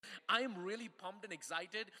I am really pumped and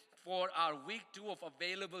excited for our week 2 of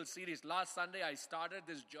Available series. Last Sunday, I started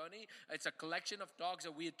this journey. It's a collection of talks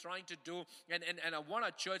that we are trying to do. And I want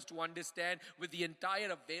our church to understand with the entire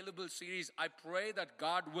Available series, I pray that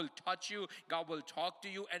God will touch you, God will talk to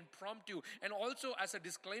you and prompt you. And also, as a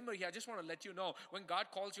disclaimer here, I just want to let you know, when God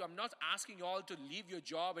calls you, I'm not asking you all to leave your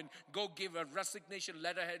job and go give a resignation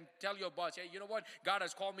letter and tell your boss, hey, you know what? God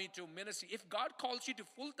has called me to ministry. If God calls you to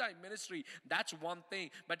full-time ministry, that's one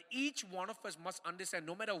thing. But each one of us must understand,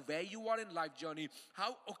 no matter where you are in life journey,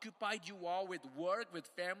 how occupied you are with work, with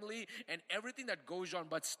family, and everything that goes on,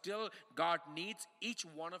 but still God needs each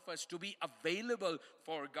one of us to be available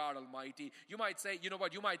for God Almighty. You might say, you know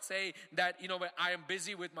what, you might say that, I am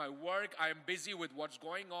busy with my work, I am busy with what's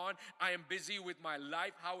going on, I am busy with my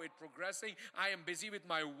life, how it's progressing, I am busy with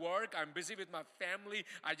my work, I'm busy with my family,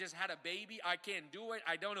 I just had a baby, I can't do it,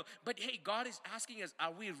 I don't know. But hey, God is asking us,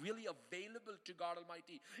 are we really available to God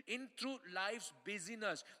Almighty? Through life's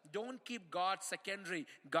busyness, don't keep God secondary.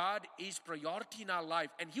 God is priority in our life,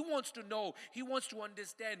 and He wants to know, He wants to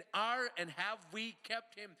understand, have we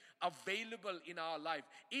kept Him available in our life?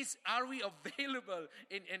 Are we available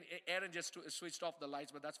in Aaron just switched off the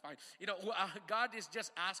lights, but that's fine. God is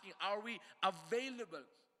just asking, are we available?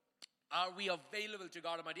 Are we available to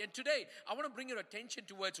God Almighty? And today, I want to bring your attention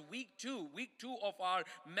towards week two of our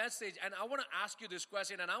message. And I want to ask you this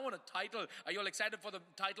question, and I want to title, are you all excited for the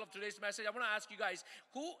title of today's message? I want to ask you guys,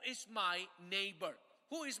 who is my neighbor?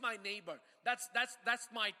 Who is my neighbor? That's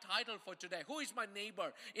my title for today. Who is my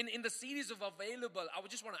neighbor? In the series of Available, I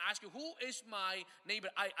would just want to ask you, who is my neighbor?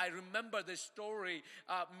 I remember this story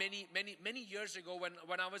many years ago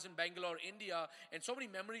when I was in Bangalore, India, and so many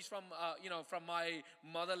memories from my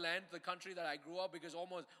motherland, the country that I grew up, because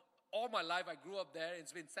almost all my life I grew up there.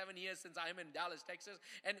 It's been 7 years since I'm in Dallas, Texas.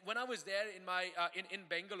 And when I was there in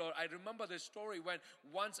Bangalore, I remember this story when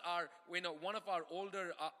once one of our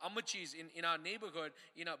older Amachis in our neighborhood,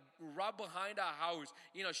 right behind our house,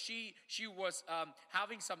 she was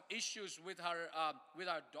having some issues with her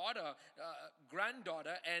daughter,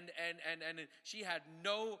 granddaughter, and she had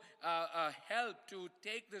no help to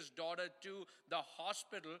take this daughter to the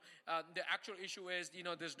hospital. The actual issue is,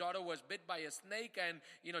 this daughter was bit by a snake, and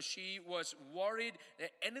she was worried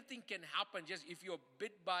that anything can happen. Just if you're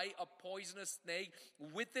bit by a poisonous snake,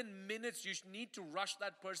 within minutes you need to rush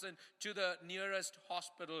that person to the nearest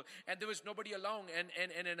hospital, and there was nobody along. And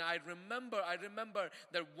I remember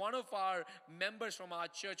that one of our members from our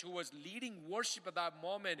church who was leading worship at that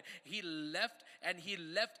moment, he left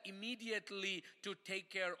immediately to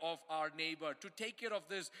take care of our neighbor, to take care of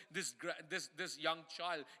this young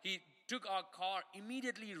child. He took our car,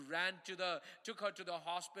 immediately took her to the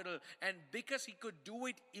hospital, and because he could do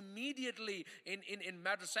it immediately in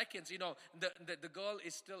matter of seconds, the girl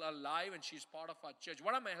is still alive and she's part of our church.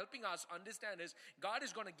 What am I helping us understand is God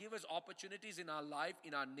is going to give us opportunities in our life,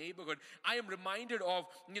 in our neighborhood. I am reminded of,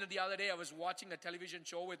 the other day I was watching a television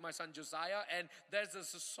show with my son Josiah, and there's this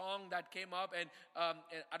song that came up, and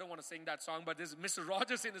I don't want to sing that song, but this is Mr.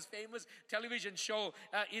 Rogers in his famous television show.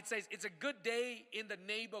 It says, it's a good day in the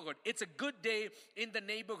neighborhood. It's a good day in the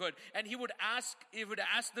neighborhood. And he would ask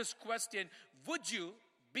this question, would you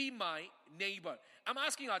be my neighbor? I'm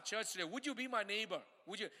asking our church today, would you be my neighbor?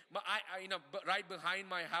 Would you? Right behind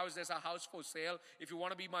my house, there's a house for sale. If you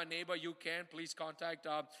want to be my neighbor, you can. Please contact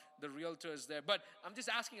the realtors there. But I'm just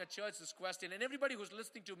asking a church this question, and everybody who's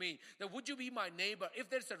listening to me, that would you be my neighbor? If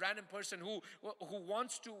there's a random person who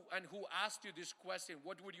wants to and who asked you this question,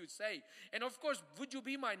 what would you say? And of course, would you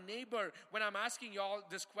be my neighbor? When I'm asking y'all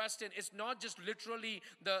this question, it's not just literally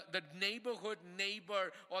the neighborhood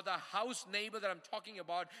neighbor or the house neighbor that I'm talking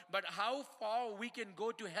about, but how far we can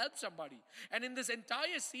go to help somebody. And in this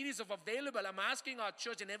entire series of Available, I'm asking our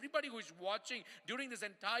church and everybody who is watching during this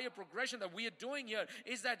entire progression that we are doing here,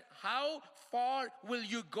 is that how far will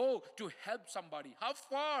you go to help somebody? How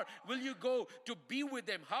far will you go to be with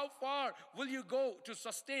them? How far will you go to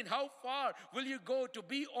sustain? How far will you go to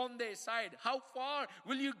be on their side? How far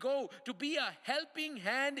will you go to be a helping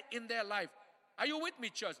hand in their life? Are you with me,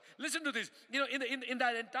 church? Listen to this. In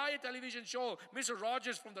that entire television show, Mr.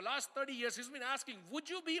 Rogers, from the last 30 years, he's been asking, would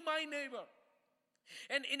you be my neighbor?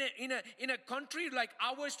 And in a country like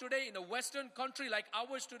ours today, in a Western country like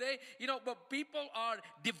ours today, but people are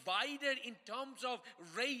divided in terms of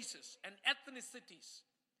races and ethnicities.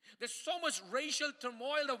 There's so much racial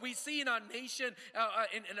turmoil that we see in our nation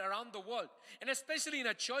and around the world. And especially in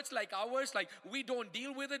a church like ours, like we don't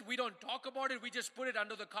deal with it, we don't talk about it, we just put it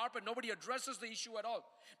under the carpet. Nobody addresses the issue at all.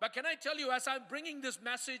 But can I tell you, as I'm bringing this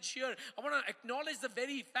message here, I want to acknowledge the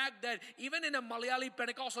very fact that even in a Malayali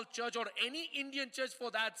Pentecostal church or any Indian church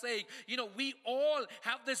for that sake, we all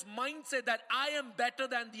have this mindset that I am better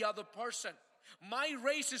than the other person. My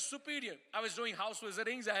race is superior. I was doing house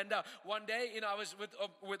visitings, and one day, I was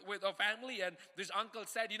with a family, and this uncle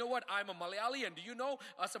said, "You know what? I'm a Malayali, and do you know,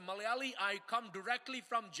 as a Malayali, I come directly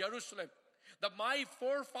from Jerusalem. My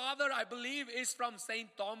forefather, I believe, is from St.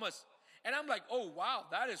 Thomas." And I'm like, "Oh, wow,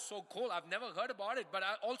 that is so cool. I've never heard about it." But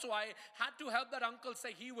I had to help that uncle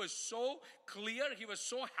say he was so clear. He was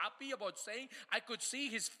so happy about saying. I could see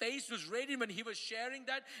his face was radiant when he was sharing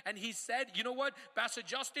that. And he said, "You know what, Pastor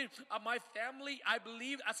Justin, my family, I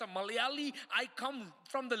believe as a Malayali, I come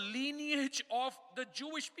from the lineage of the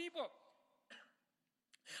Jewish people.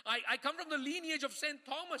 I come from the lineage of St.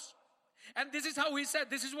 Thomas." And this is how he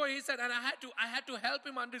said, this is what he said. And I had to help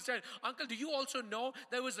him understand. "Uncle, do you also know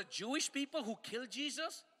there was a Jewish people who killed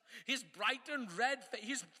Jesus? His bright and red,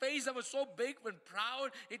 his face that was so big and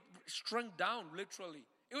proud, it shrunk down literally.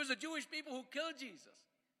 It was the Jewish people who killed Jesus."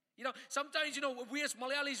 Sometimes, we as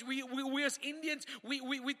Malayalis, we as Indians,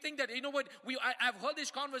 we think that, I've heard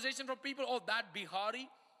this conversation from people, "Oh, that Bihari,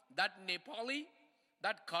 that Nepali,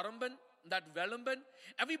 that Karamban, that Velamban,"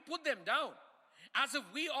 and we put them down. As if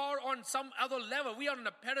we are on some other level. We are on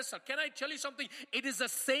a pedestal. Can I tell you something? It is the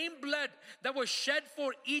same blood that was shed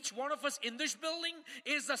for each one of us in this building.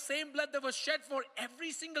 It is the same blood that was shed for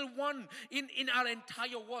every single one in our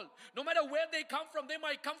entire world. No matter where they come from, they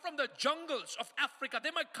might come from the jungles of Africa.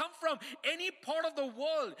 They might come from any part of the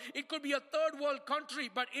world. It could be a third world country,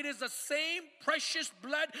 but it is the same precious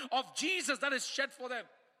blood of Jesus that is shed for them.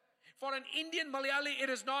 For an Indian Malayali, it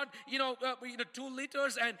is not, 2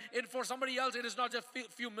 liters, and for somebody else, it is not just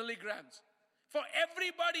few milligrams. For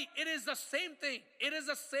everybody, it is the same thing. It is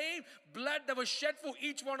the same blood that was shed for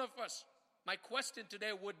each one of us. My question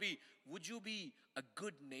today would be, would you be a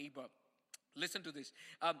good neighbor? Listen to this.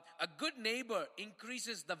 A good neighbor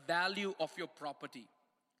increases the value of your property.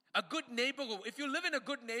 A good neighborhood, if you live in a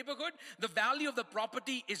good neighborhood, the value of the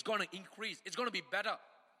property is going to increase. It's going to be better.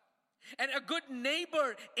 And a good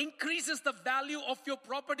neighbor increases the value of your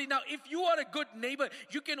property. Now, if you are a good neighbor,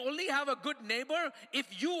 you can only have a good neighbor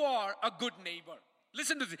if you are a good neighbor.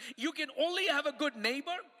 Listen to this. You can only have a good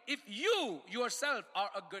neighbor if you yourself are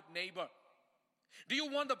a good neighbor. Do you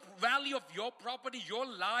want the value of your property, your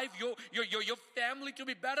life, your family to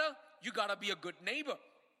be better? You got to be a good neighbor.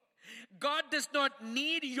 God does not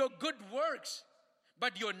need your good works,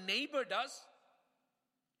 but your neighbor does.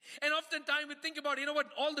 And oftentimes we think about,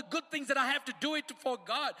 all the good things that I have to do it for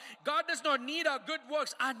God. God does not need our good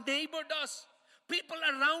works. Our neighbor does. People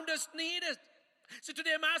around us need it. So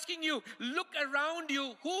today I'm asking you, look around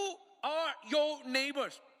you. Who are your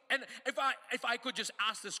neighbors? And if I could just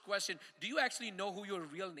ask this question, do you actually know who your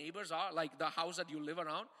real neighbors are? Like the house that you live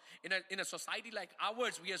around? In a society like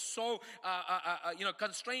ours, we are so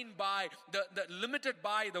constrained by limited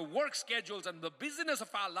by the work schedules and the business of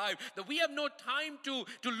our life that we have no time to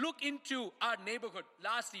look into our neighborhood.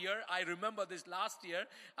 Last year, I remember this last year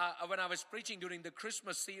when I was preaching during the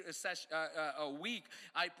Christmas week,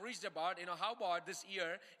 I preached about how about this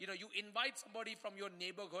year you invite somebody from your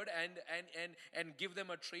neighborhood and give them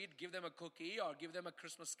a treat, give them a cookie, or give them a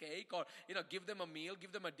Christmas cake, or give them a meal,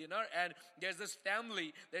 give them a dinner. And there's this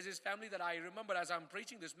family that I remember as I'm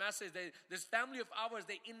preaching this message. This family of ours,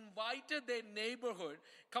 they invited their neighborhood,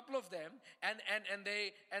 couple of them, and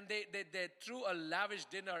they threw a lavish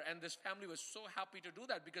dinner. And this family was so happy to do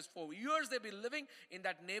that because for years they've been living in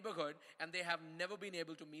that neighborhood and they have never been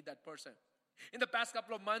able to meet that person. In the past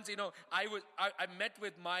couple of months, I met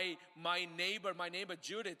with my neighbor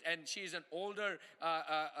Judith, and she's an older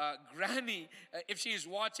granny. If she is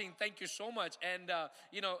watching, thank you so much. And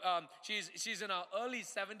she's in her early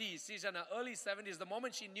 70s. She's in her early 70s. The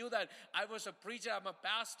moment she knew that I was a preacher, I'm a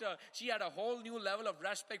pastor, she had a whole new level of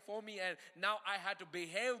respect for me. And now I had to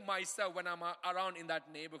behave myself when I'm around in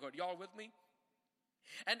that neighborhood. Y'all with me?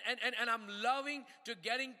 And I'm loving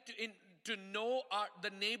to know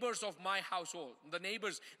the neighbors of my household, the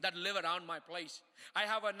neighbors that live around my place. I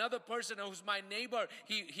have another person who's my neighbor.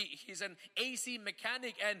 He's an AC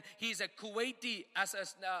mechanic, and he's a Kuwaiti.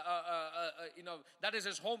 That is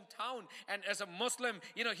his hometown. And as a Muslim,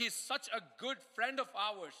 he's such a good friend of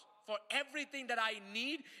ours. For everything that I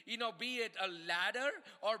need, be it a ladder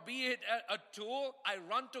or be it a tool, I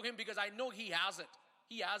run to him because I know he has it.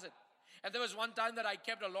 He has it. And there was one time that I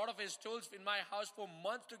kept a lot of his tools in my house for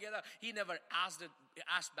months together. He never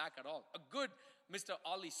asked back at all. A good Mr.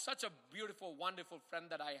 Ollie, such a beautiful, wonderful friend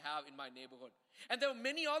that I have in my neighborhood. And there are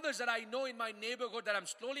many others that I know in my neighborhood that I'm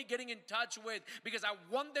slowly getting in touch with, because I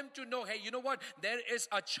want them to know, hey, you know what? There is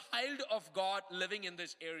a child of God living in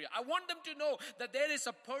this area. I want them to know that there is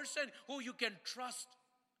a person who you can trust,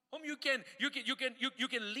 whom you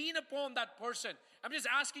can lean upon that person. I'm just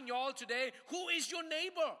asking you all today, who is your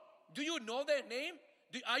neighbor? Do you know their name?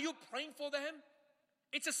 Are you praying for them?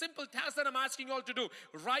 It's a simple task that I'm asking you all to do.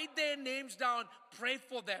 Write their names down, pray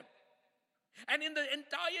for them. And in the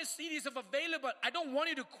entire series of Available, I don't want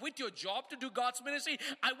you to quit your job to do God's ministry.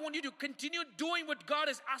 I want you to continue doing what God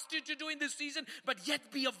has asked you to do in this season, but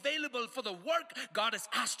yet be available for the work God has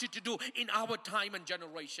asked you to do in our time and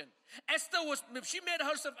generation. Esther she made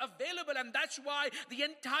herself available, and that's why the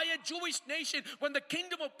entire Jewish nation, when the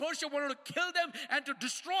kingdom of Persia wanted to kill them and to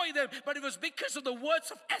destroy them, but it was because of the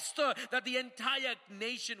words of Esther that the entire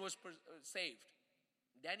nation was saved.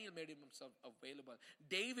 Daniel made himself available.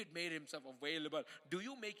 David made himself available. Do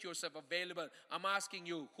you make yourself available? I'm asking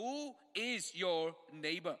you, who is your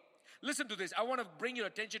neighbor? Listen to this. I want to bring your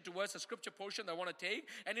attention towards a scripture portion that I want to take.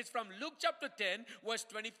 And it's from Luke chapter 10, verse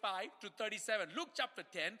 25 to 37. Luke chapter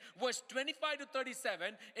 10, verse 25 to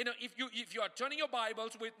 37. If you are turning your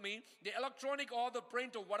Bibles with me, the electronic or the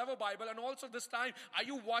print or whatever Bible, and also this time, are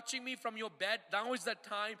you watching me from your bed? Now is the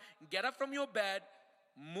time. Get up from your bed.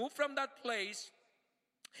 Move from that place.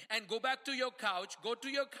 And go back to your couch,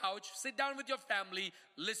 sit down with your family,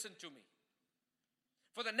 listen to me.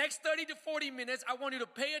 For the next 30 to 40 minutes, I want you to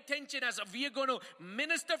pay attention as we are going to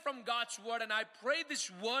minister from God's word. And I pray this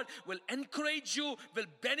word will encourage you, will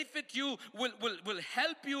benefit you, will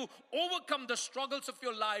help you overcome the struggles of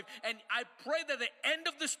your life. And I pray that at the end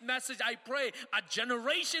of this message, I pray a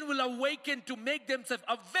generation will awaken to make themselves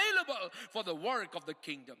available for the work of the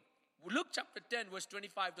kingdom. Luke chapter 10, verse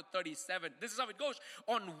 25 to 37. This is how it goes.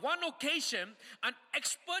 On one occasion, an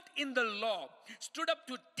expert in the law stood up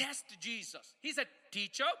to test Jesus. He said,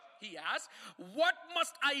 "Teacher," he asked, "what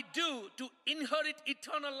must I do to inherit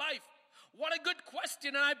eternal life?" What a good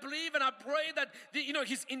question. And I believe and I pray that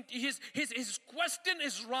his question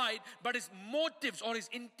is right, but his motives or his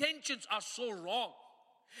intentions are so wrong.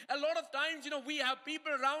 A lot of times, we have people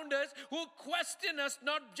around us who question us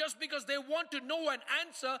not just because they want to know an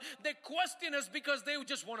answer. They question us because they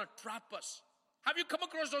just want to trap us. Have you come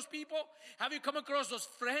across those people? Have you come across those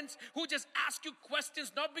friends who just ask you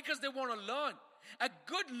questions not because they want to learn? A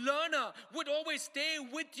good learner would always stay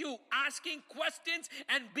with you, asking questions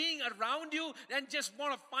and being around you and just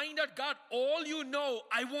want to find out, God, all you know,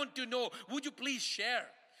 I want to know. Would you please share?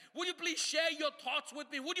 Would you please share your thoughts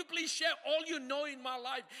with me? Would you please share all you know in my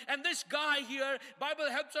life? And this guy here, Bible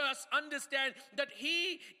helps us understand that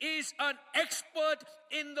he is an expert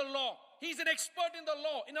in the law. He's an expert in the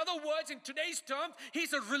law. In other words, in today's terms,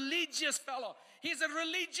 he's a religious fellow. He's a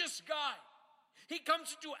religious guy. He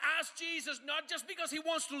comes to ask Jesus not just because he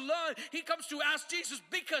wants to learn. He comes to ask Jesus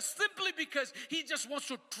simply because he just wants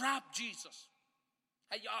to trap Jesus.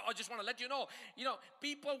 I just want to let you know,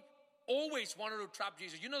 people always wanted to trap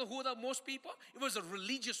Jesus. You know who are the most people? It was the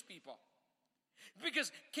religious people.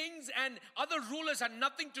 Because kings and other rulers had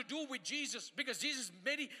nothing to do with Jesus. Because Jesus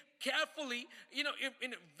very carefully, in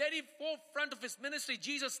the very forefront of his ministry,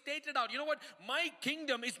 Jesus stated out, you know what? My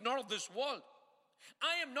kingdom is not of this world.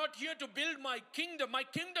 I am not here to build my kingdom. My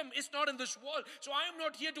kingdom is not in this world. So I am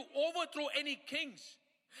not here to overthrow any kings.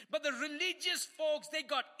 But the religious folks, they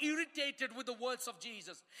got irritated with the words of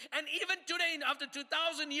Jesus. And even today, after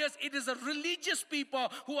 2,000 years, it is the religious people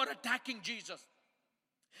who are attacking Jesus.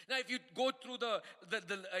 Now, if you go through the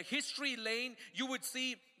history lane, you would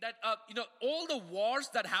see that, all the wars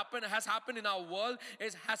that has happened in our world,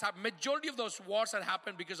 majority of those wars have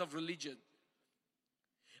happened because of religion.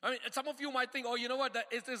 I mean, some of you might think, oh, you know what,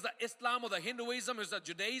 it is the Islam or the Hinduism, it is the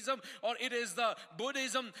Judaism, or it is the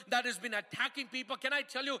Buddhism that has been attacking people. Can I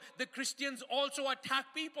tell you, the Christians also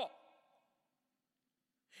attack people.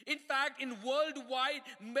 In fact, in worldwide,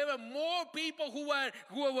 there were more people who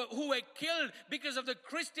were killed because of the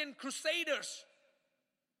Christian crusaders.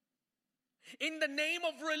 In the name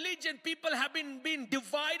of religion, people have been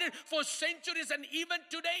divided for centuries, and even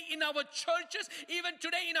today in our churches, even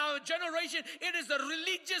today in our generation, it is the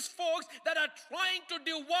religious folks that are trying to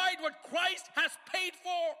divide what Christ has paid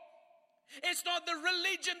for. It's not the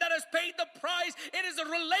religion that has paid the price. It is a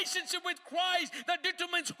relationship with Christ that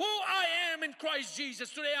determines who I am in Christ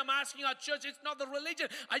Jesus. Today I'm asking our church, it's not the religion.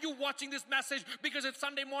 Are you watching this message because it's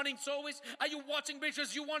Sunday morning service? Are you watching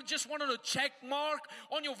because you just wanted to check mark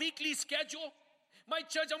on your weekly schedule? My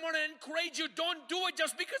church, I want to encourage you, don't do it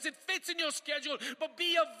just because it fits in your schedule, but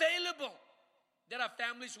be available. There are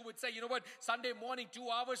families who would say, you know what, Sunday morning, 2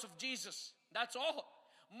 hours of Jesus. That's all.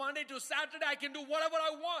 Monday to Saturday, I can do whatever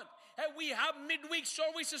I want. Hey, we have midweek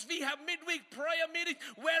services. We have midweek prayer meetings.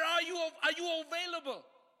 Where are you? Are you available?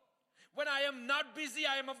 When I am not busy,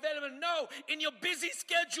 I am available. No, in your busy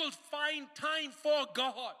schedules, find time for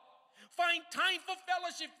God. Find time for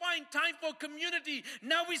fellowship. Find time for community.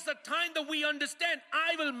 Now is the time that we understand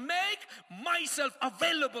I will make myself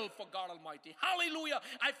available for God Almighty. Hallelujah.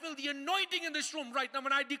 I feel the anointing in this room right now.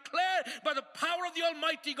 When I declare by the power of the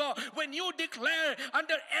Almighty God, when you declare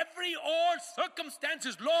under every odd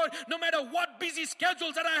circumstances, Lord, no matter what busy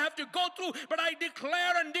schedules that I have to go through, but I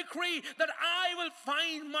declare and decree that I will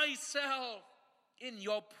find myself in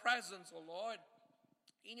your presence, oh Lord.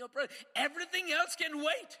 In your presence. Everything else can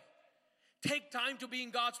wait. Take time to be in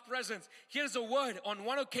God's presence. Here's a word. On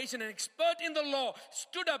one occasion, an expert in the law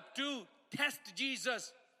stood up to test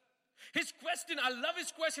Jesus. His question, I love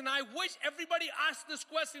his question. I wish everybody asked this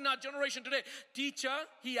question in our generation today. Teacher,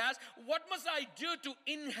 he asked, what must I do to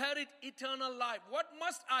inherit eternal life? What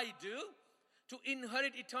must I do to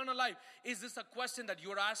inherit eternal life? Is this a question that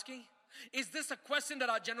you're asking? Is this a question that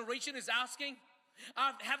our generation is asking?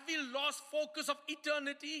 Have we lost focus of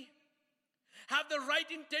eternity? Have the right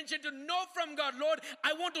intention to know from God, Lord,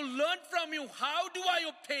 I want to learn from you. How do I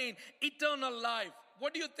obtain eternal life?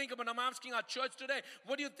 What do you think about, I'm asking our church today,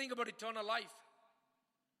 what do you think about eternal life?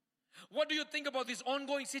 What do you think about this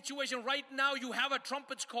ongoing situation? Right now you have a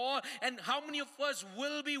trumpet's call, and how many of us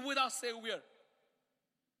will be with our Savior?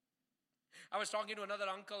 I was talking to another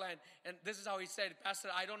uncle, and this is how he said, Pastor,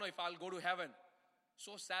 I don't know if I'll go to heaven.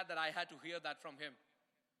 So sad that I had to hear that from him.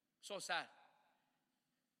 So sad.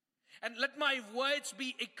 And let my words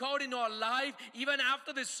be echoed in our life even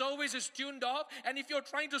after this service is tuned off. And if you're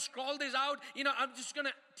trying to scroll this out, I'm just going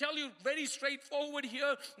to tell you very straightforward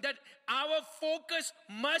here that our focus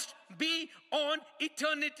must be on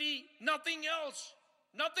eternity. Nothing else.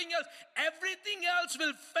 Nothing else. Everything else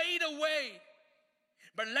will fade away.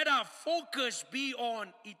 But let our focus be on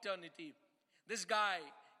eternity. This guy,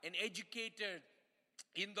 an educated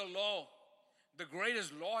in the law, the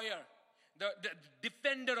greatest lawyer, the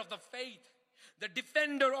defender of the faith, the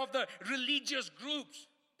defender of the religious groups.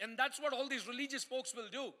 And that's what all these religious folks will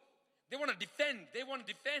do. They want to defend. They want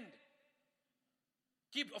to defend.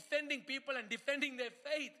 Keep offending people and defending their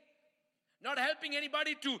faith. Not helping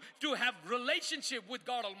anybody to have relationship with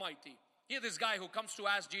God Almighty. Here this guy who comes to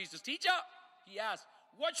ask Jesus, Teacher, he asks,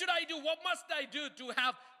 what should I do? What must I do to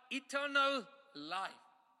have eternal life?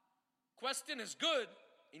 Question is good.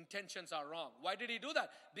 Intentions are wrong. Why did he do that?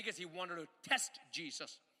 Because he wanted to test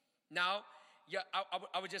Jesus. Now,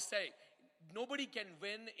 I would just say, nobody can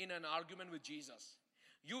win in an argument with Jesus.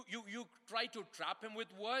 You try to trap him with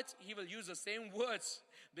words, he will use the same words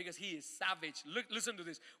because he is savage. Listen to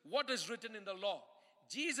this. What is written in the law?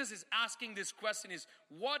 Jesus is asking this question is,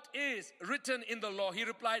 what is written in the law? He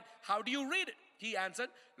replied, how do you read it? He answered,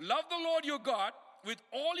 love the Lord your God with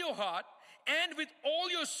all your heart, and with all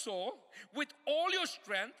your soul, with all your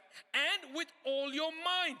strength, and with all your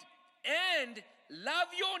mind. And love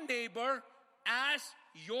your neighbor as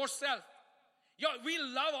yourself. We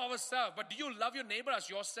love ourselves, but do you love your neighbor as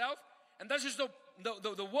yourself? And that is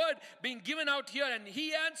the word being given out here. And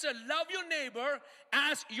he answered, love your neighbor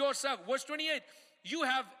as yourself. Verse 28, you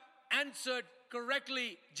have answered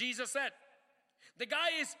correctly, Jesus said. The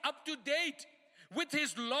guy is up to date with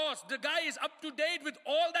his laws. The guy is up to date with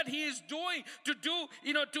all that he is doing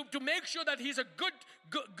to make sure that he's a good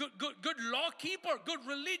law keeper, good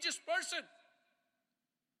religious person.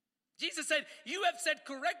 Jesus said, you have said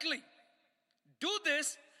correctly. Do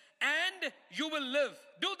this and you will live.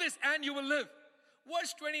 Do this and you will live.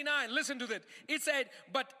 Verse 29, listen to this. It said,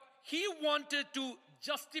 but he wanted to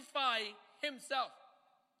justify himself.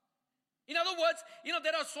 In other words,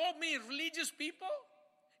 there are so many religious people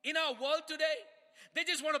in our world today. They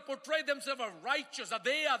just want to portray themselves as righteous, that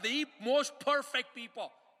they are the most perfect people.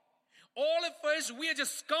 All of us, we are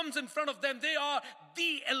just scums in front of them. They are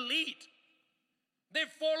the elite. They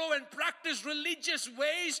follow and practice religious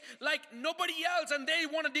ways like nobody else. And they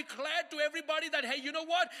want to declare to everybody that, hey, you know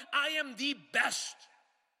what? I am the best.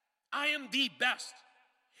 I am the best.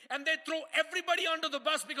 And they throw everybody under the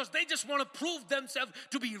bus because they just want to prove themselves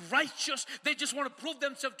to be righteous. They just want to prove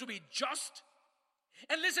themselves to be just.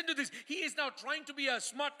 And listen to this. He is now trying to be a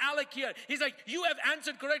smart aleck here. He's like, you have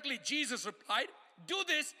answered correctly. Jesus replied, do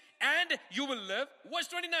this and you will live. Verse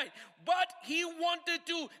 29. But he wanted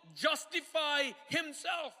to justify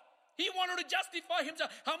himself. He wanted to justify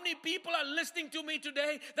himself. How many people are listening to me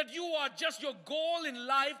today that you are just, your goal in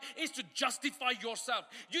life is to justify yourself?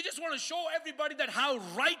 You just want to show everybody that how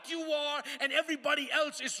right you are and everybody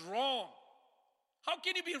else is wrong. How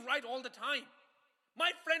can you be right all the time?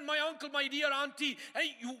 My friend, my uncle, my dear auntie,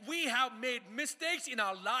 we have made mistakes in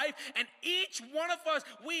our life, and each one of us,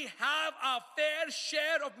 we have our fair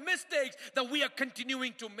share of mistakes that we are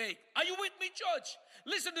continuing to make. Are you with me, church?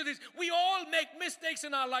 Listen to this. We all make mistakes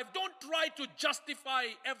in our life. Don't try to justify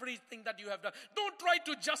everything that you have done. Don't try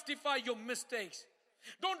to justify your mistakes.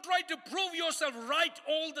 Don't try to prove yourself right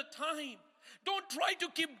all the time. Don't try to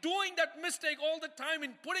keep doing that mistake all the time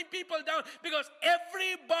and putting people down, because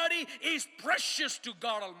everybody is precious to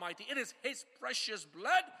God Almighty. It is His precious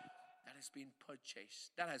blood that has been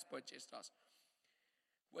purchased. That has purchased us.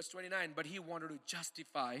 Verse 29, but he wanted to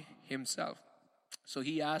justify himself. So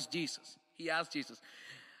he asked Jesus.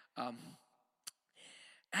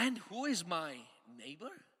 And who is my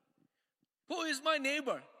neighbor? Who is my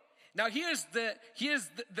neighbor? Now here's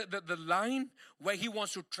the line where he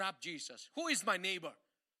wants to trap Jesus. Who is my neighbor?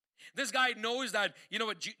 This guy knows that,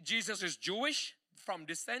 Jesus is Jewish from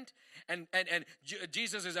descent, and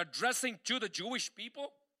Jesus is addressing to the Jewish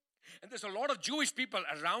people. And there's a lot of Jewish people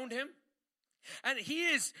around him. And he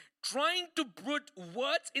is trying to put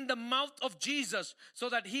words in the mouth of Jesus so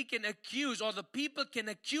that he can accuse, or the people can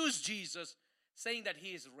accuse Jesus, saying that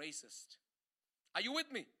he is racist. Are you with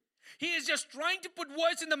me? He is just trying to put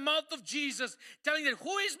words in the mouth of Jesus, telling that,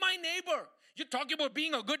 who is my neighbor? You're talking about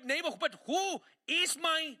being a good neighbor, but who is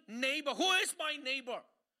my neighbor? Who is my neighbor?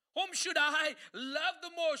 Whom should I love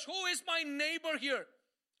the most? Who is my neighbor here?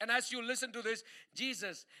 And as you listen to this,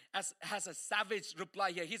 Jesus has a savage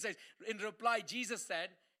reply here. He says, in reply, Jesus said,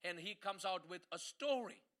 and he comes out with a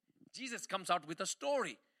story. Jesus comes out with a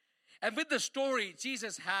story. And with the story,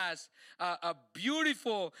 Jesus has a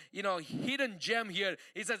beautiful, hidden gem here.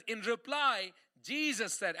 He says, in reply,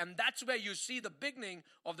 Jesus said, and that's where you see the beginning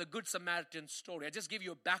of the Good Samaritan story. I just give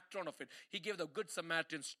you a background of it. He gave the Good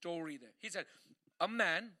Samaritan story there. He said, a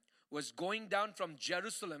man was going down from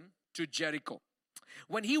Jerusalem to Jericho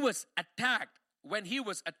when he was attacked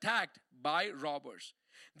by robbers.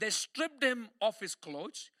 They stripped him of his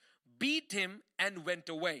clothes, beat him, and went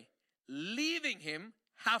away, leaving him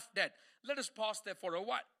half dead. Let us pause there for a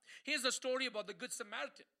while. Here's the story about the Good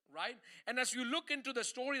Samaritan, right? And as you look into the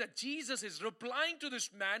story, that Jesus is replying to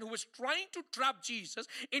this man who was trying to trap Jesus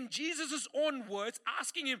in Jesus' own words,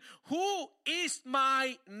 asking him, who is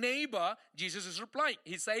my neighbor? Jesus is replying.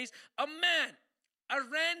 He says, a man, a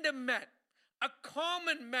random man, a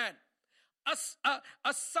common man,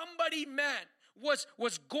 a somebody man was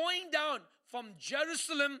going down from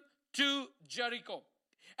Jerusalem to Jericho.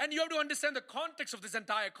 And you have to understand the context of this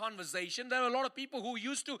entire conversation. There are a lot of people who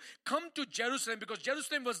used to come to Jerusalem because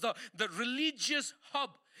Jerusalem was the religious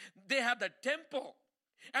hub. They had the temple.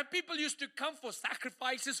 And people used to come for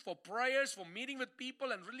sacrifices, for prayers, for meeting with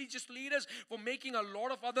people and religious leaders, for making a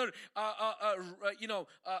lot of other,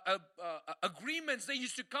 agreements. They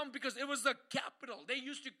used to come because it was the capital. They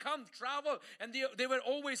used to come, travel, and they were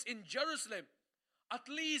always in Jerusalem. At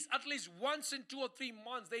least once in 2 or 3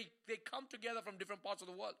 months, they come together from different parts of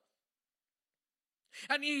the world.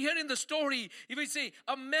 And you hear in the story, if we say,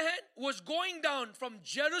 a man was going down from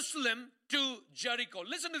Jerusalem to Jericho.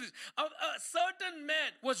 Listen to this. A certain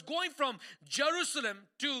man was going from Jerusalem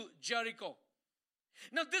to Jericho.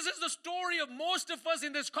 Now, this is the story of most of us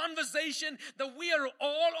in this conversation, that we are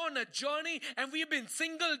all on a journey and we've been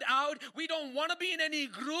singled out. We don't want to be in any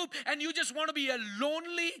group, and you just want to be a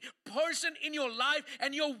lonely person in your life,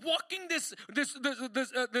 and you're walking this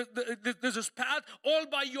path all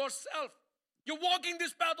by yourself. You're walking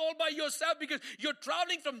this path all by yourself because you're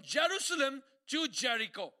traveling from Jerusalem to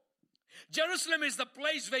Jericho. Jerusalem is the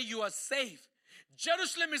place where you are safe.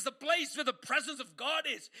 Jerusalem is the place where the presence of God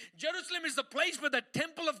is. Jerusalem is the place where the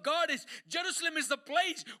temple of God is. Jerusalem is the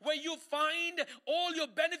place where you find all your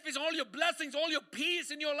benefits, all your blessings, all your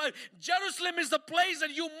peace in your life. Jerusalem is the place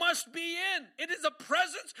that you must be in. It is the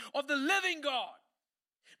presence of the living God.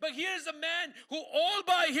 But here's a man who all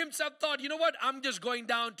by himself thought, you know what? I'm just going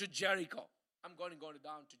down to Jericho. I'm going to go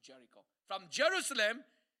down to Jericho. From Jerusalem,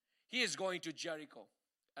 he is going to Jericho.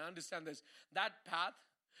 And understand this. That path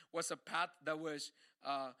was a path that was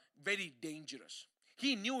very dangerous.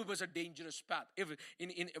 He knew it was a dangerous path.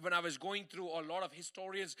 When I was going through, a lot of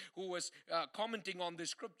historians who was commenting on the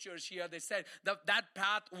scriptures here, they said that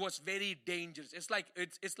path was very dangerous. It's like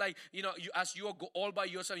as you go all by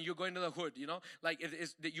yourself, you're going to the hood. Like it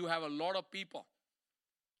is that you have a lot of people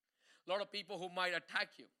who might attack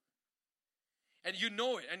you, and you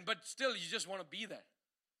know it, but still you just want to be there.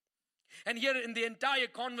 And here in the entire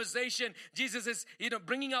conversation, Jesus is,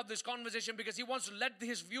 bringing up this conversation because he wants to let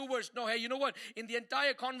his viewers know, hey, you know what? In the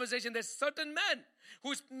entire conversation, there's certain man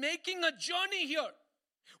who's making a journey here.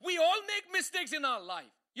 We all make mistakes in our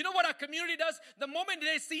life. You know what our community does? The moment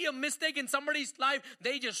they see a mistake in somebody's life,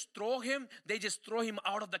 they just throw him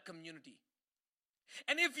out of the community.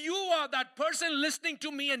 And if you are that person listening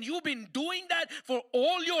to me and you've been doing that for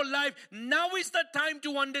all your life, now is the time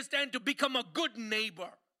to understand, to become a good neighbor.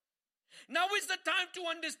 Now is the time to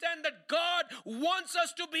understand that God wants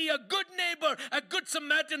us to be a good neighbor, a good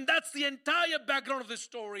Samaritan. That's the entire background of this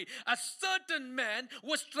story. A certain man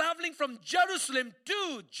was traveling from Jerusalem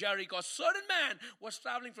to Jericho. A certain man was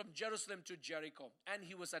traveling from Jerusalem to Jericho, and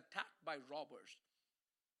he was attacked by robbers.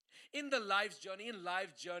 In life's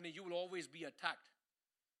journey, you will always be attacked.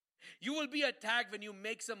 You will be attacked when you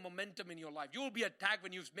make some momentum in your life. You will be attacked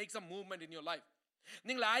when you make some movement in your life.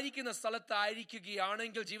 നിങ്ങൾ ആയിരിക്കുന്ന സ്ഥലത്ത്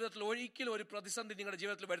ആയിരിക്കുകയാണെങ്കിൽ ജീവിതത്തിൽ ഒരിക്കലും ഒരു പ്രതിസന്ധി നിങ്ങളുടെ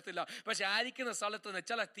ജീവിതത്തിൽ വരത്തില്ല. പക്ഷെ ആയിരിക്കുന്ന സ്ഥലത്ത് നിന്ന്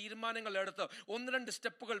ചില തീരുമാനങ്ങൾ എടുത്ത് 1-2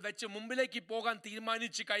 സ്റ്റെപ്പുകൾ വെച്ച് മുമ്പിലേക്ക് പോകാൻ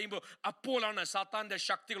തീരുമാനിച്ച് കഴിയുമ്പോൾ അപ്പോഴാണ് സാത്താന്റെ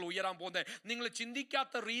ശക്തികൾ ഉയരാൻ പോകുന്നത്. നിങ്ങൾ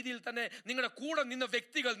ചിന്തിക്കാത്ത രീതിയിൽ തന്നെ നിങ്ങളുടെ കൂടെ നിന്ന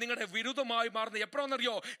വ്യക്തികൾ നിങ്ങളുടെ വിരുദ്ധമായി മാറുന്നത്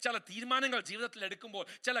എപ്പോഴാണെന്നറിയോ? ചില തീരുമാനങ്ങൾ ജീവിതത്തിൽ എടുക്കുമ്പോൾ,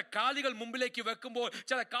 ചില കാലുകൾ മുമ്പിലേക്ക് വെക്കുമ്പോൾ,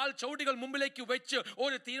 ചില കാൽ ചവിട്ടികൾ മുമ്പിലേക്ക് വെച്ച്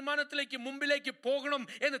ഒരു തീരുമാനത്തിലേക്ക് മുമ്പിലേക്ക് പോകണം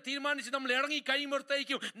എന്ന് തീരുമാനിച്ച് നമ്മൾ ഇറങ്ങി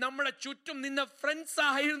കഴിയുമ്പോഴത്തേക്കും നമ്മുടെ ചുറ്റും നിന്ന ഫ്രണ്ട്സ്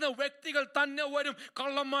ആയിരുന്ന വ്യക്തികൾ തന്നെ വരും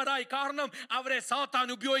കള്ളന്മാരായി. കാരണം അവരെ സാത്താൻ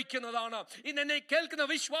ഉപയോഗിക്കുന്നതാണ്. ഇന്ന് എന്നെ കേൾക്കുന്ന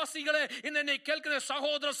വിശ്വാസികളെ, ഇന്ന് എന്നെ കേൾക്കുന്ന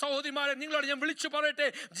സഹോദര സഹോദരിമാരെ, നിങ്ങളോട് ഞാൻ വിളിച്ചു പറയട്ടെ,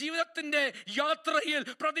 ജീവിതത്തിന്റെ യാത്രയിൽ,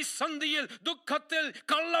 പ്രതിസന്ധിയിൽ, ദുഃഖത്തിൽ,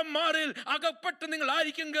 കള്ളന്മാരിൽ അകപ്പെട്ട് നിങ്ങൾ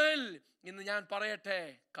ആയിരിക്കുമെങ്കിൽ ഇന്ന് ഞാൻ പറയട്ടെ,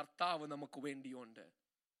 കർത്താവ് നമുക്ക് വേണ്ടിയുണ്ട്.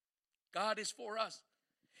 God is for us.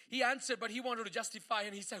 He answered, but he wanted to justify,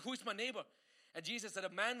 and he said, who is my neighbor? And Jesus said,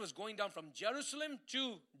 a man was going down from Jerusalem to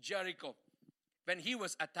Jericho when he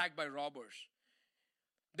was attacked by robbers.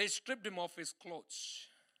 They stripped him of his clothes.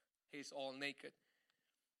 He's all naked.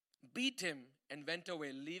 Beat him and went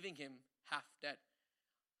away, leaving him half dead.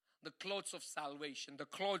 The clothes of salvation,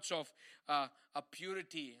 the clothes of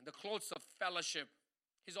purity, the clothes of fellowship,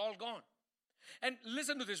 he's all gone. And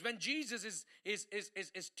listen to this, when Jesus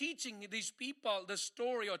is teaching these people the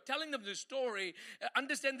story or telling them the story,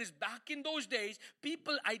 understand this, back in those days,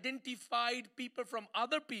 people identified people from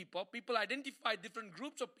other people identified different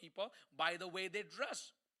groups of people by the way they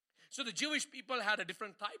dress. So the Jewish people had a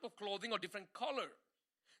different type of clothing or different color.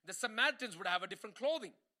 The Samaritans would have a different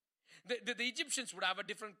clothing. The Egyptians would have a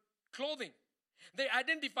different clothing. They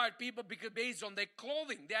identified people based on their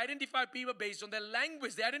clothing. They identified people based on their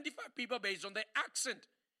language. They identified people based on their accent.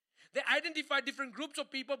 They identified different groups of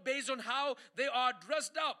people based on how they are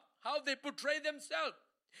dressed up, how they portray themselves.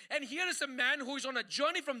 And here is a man who is on a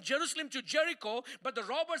journey from Jerusalem to Jericho, but the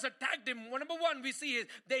robbers attacked him. Number one, we see is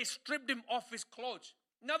they stripped him of his clothes.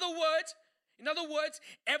 In other words,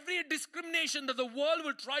 every discrimination that the world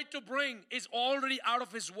will try to bring is already out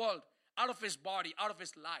of his world, out of his body, out of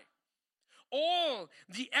his life.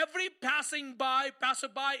 Every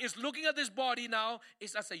passerby is looking at this body now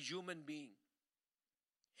is as a human being.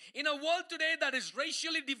 In a world today that is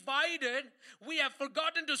racially divided, we have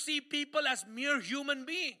forgotten to see people as mere human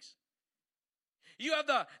beings. You have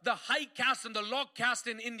the high caste and the low caste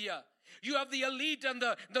in India. You have the elite and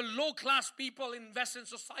the low class people in Western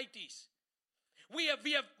societies. We have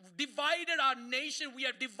divided our nation. We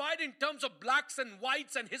have divided in terms of blacks and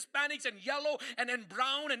whites and Hispanics and yellow and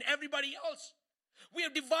brown and everybody else. We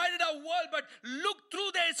have divided our world, but look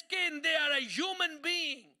through their skin. They are a human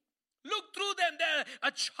being. Look through them. They're a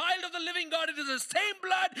child of the living God. It is the same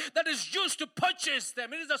blood that is used to purchase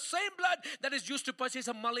them. It is the same blood that is used to purchase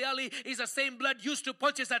a Malayali. It is the same blood used to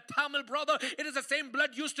purchase a Tamil brother. It is the same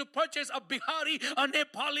blood used to purchase a Bihari, a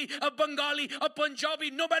Nepali, a Bengali, a Punjabi.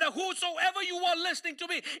 No matter whosoever you are listening to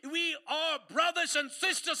me, we are brothers and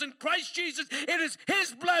sisters in Christ Jesus. It is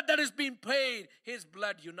His blood that is being paid. His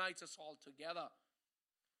blood unites us all together.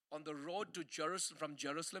 On the road to Jerusalem, from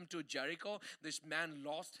Jerusalem to Jericho, this man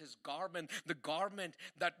lost his garment, the garment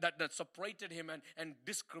that separated him and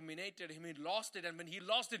discriminated him. He lost it, and when he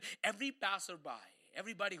lost it, every passerby,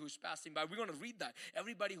 everybody who's passing by, we're going to read that.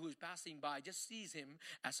 Everybody who's passing by just sees him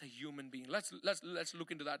as a human being. Let's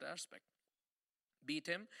look into that aspect. Beat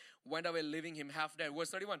him, went away, leaving him half dead. Verse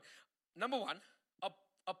 31. Number one,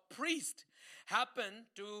 a priest happened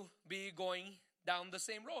to be going down the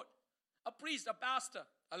same road. A priest, a pastor,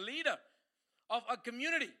 a leader of a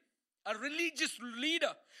community, a religious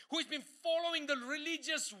leader who's been following the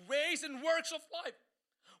religious ways and works of life.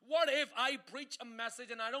 What if I preach a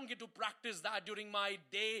message and I don't get to practice that during my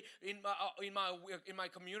day in my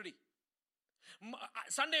community?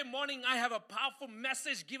 Sunday morning, I have a powerful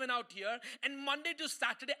message given out here. And Monday to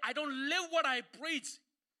Saturday, I don't live what I preach.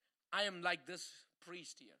 I am like this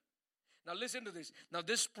priest here. Now listen to this. Now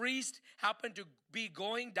this priest happened to be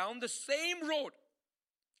going down the same road.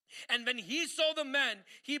 And when he saw the man,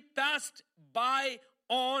 he passed by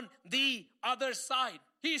on the other side.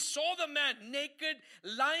 He saw the man naked,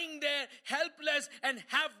 lying there, helpless and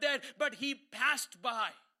half dead, but he passed by.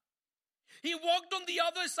 He walked on the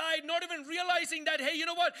other side, not even realizing that, hey, you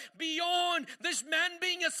know what? Beyond this man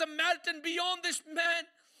being a Samaritan, beyond this man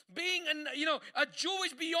being a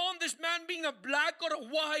Jewish, beyond this man being a black or a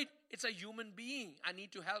white, it's a human being. I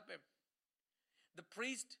need to help him. The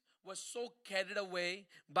priest was so carried away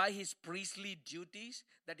by his priestly duties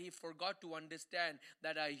that he forgot to understand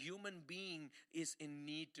that a human being is in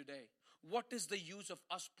need today. What is the use of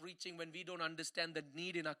us preaching when we don't understand the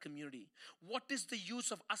need in our community? What is the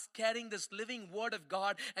use of us carrying this living word of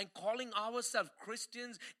God and calling ourselves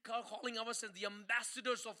Christians, calling ourselves the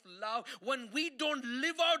ambassadors of love when we don't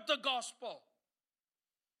live out the gospel?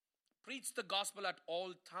 Preach the gospel at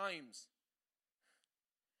all times.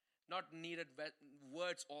 Not needed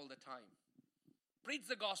words all the time. Preach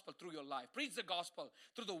the gospel through your life. Preach the gospel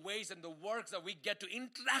through the ways and the works that we get to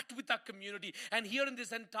interact with our community. And here in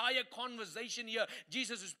this entire conversation here,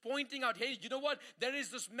 Jesus is pointing out, hey, you know what? There is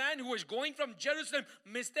this man who is going from Jerusalem.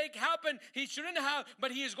 Mistake happened. He shouldn't have,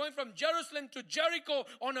 but he is going from Jerusalem to Jericho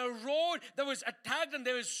on a road that was attacked, and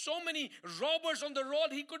there was so many robbers on the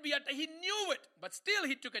road. He could be attacked. He knew it, but still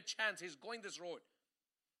he took a chance. He's going this road.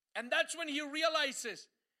 And that's when he realizes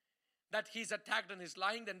that he's attacked and he's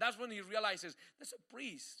lying, then that's when he realizes there's a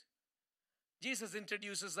priest. Jesus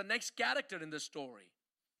introduces the next character in the story.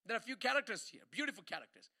 There are a few characters here, beautiful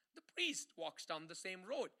characters. The priest walks down the same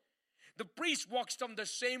road. The priest walks down the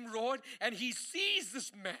same road and he sees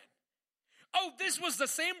this man. Oh, this was the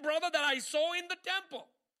same brother that I saw in the temple.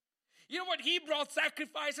 You know what? He brought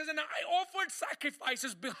sacrifices and I offered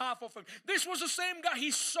sacrifices behalf of him. This was the same guy.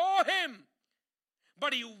 He saw him,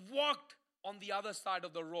 but he walked on the other side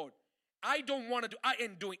of the road. I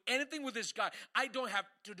ain't doing anything with this guy. I don't have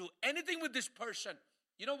to do anything with this person.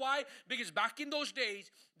 You know why? Because back in those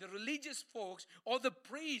days, the religious folks or the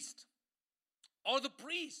priest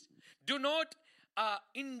do not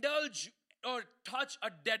indulge or touch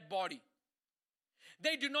a dead body.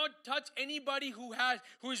 They do not touch anybody who has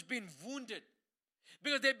been wounded.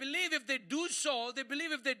 Because they believe if they do so,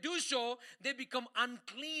 they become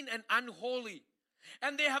unclean and unholy.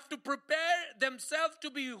 And they have to prepare themselves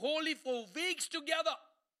to be holy for weeks together.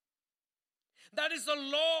 That is the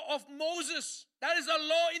law of Moses. That is a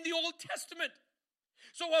law in the Old Testament.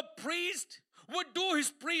 So a priest would do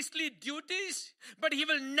his priestly duties, but he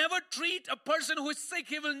will never treat a person who is sick.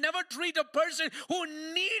 He will never treat a person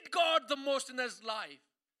who needs God the most in his life.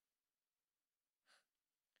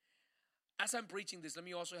 As I'm preaching this, let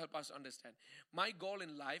me also help us understand. My goal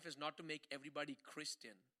in life is not to make everybody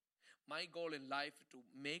Christian. My goal in life is to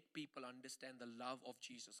make people understand the love of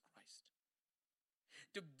Jesus Christ.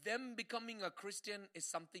 To them becoming a Christian is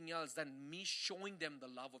something else than me showing them the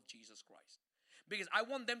love of Jesus Christ. Because I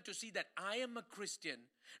want them to see that I am a Christian,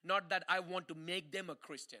 not that I want to make them a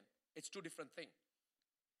Christian. It's two different things.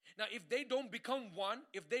 Now, if they don't become one,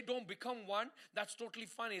 that's totally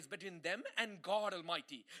fine. It's between them and God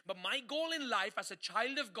Almighty. But my goal in life as a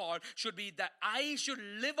child of God should be that I should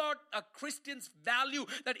live out a Christian's value.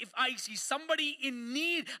 That if I see somebody in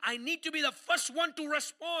need, I need to be the first one to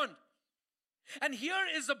respond. And here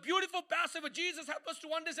is a beautiful passage where Jesus helps us to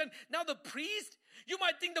understand. Now the priest, you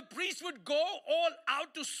might think the priest would go all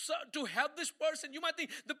out to help this person. You might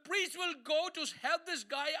think the priest will go to help this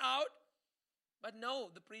guy out. But no,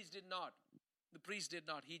 the priest did not. The priest did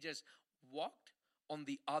not. He just walked on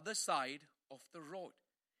the other side of the road.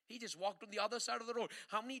 He just walked on the other side of the road.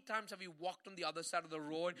 How many times have you walked on the other side of the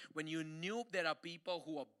road when you knew there are people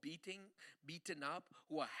who are beaten up,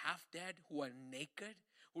 who are half dead, who are naked,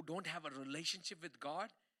 who don't have a relationship with God?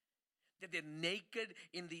 That they're naked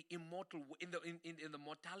in the in the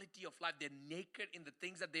mortality of life. They're naked in the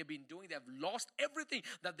things that they've been doing. They have lost everything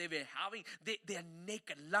that they were having. They are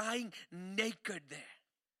naked, lying naked there.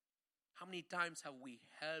 How many times have we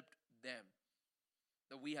helped them?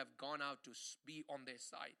 That we have gone out to be on their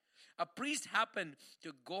side. A priest happened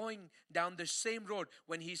to going down the same road.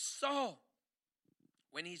 When he saw,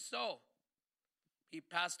 he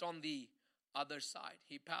passed on the other side.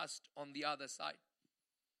 He passed on the other side.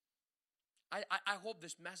 I hope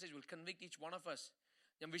this message will convict each one of us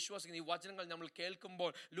ഞാൻ വിശ്വസിക്കുന്നു ഈ വചനങ്ങൾ നമ്മൾ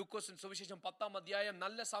കേൾക്കുമ്പോൾ, ലൂക്കോസിൻ സുവിശേഷം 10-ാം അധ്യായം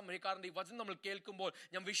നല്ല സാമരിക്കാരൻ്റെ ഈ വചനം നമ്മൾ കേൾക്കുമ്പോൾ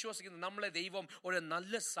ഞാൻ വിശ്വസിക്കുന്നു നമ്മളെ ദൈവം ഒരു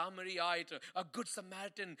നല്ല സാമരിയായിട്ട്, a good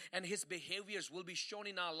Samaritan, and his behaviors will be shown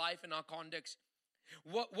in our life, in our context.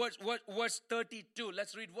 Verse 32,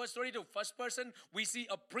 let's read verse 32. First person, we see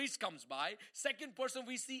a priest comes by. Second person,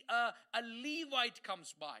 we see a Levite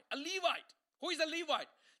comes by. A Levite. Who is a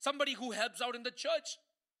Levite? Somebody who helps out in the church.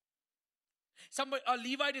 A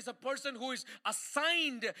Levite is a person who is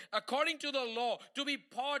assigned according to the law to be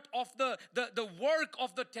part of the work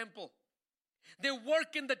of the temple. They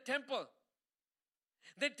work in the temple.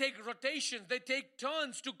 They take rotations, they take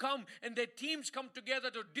turns to come, and their teams come together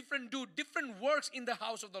to do different works in the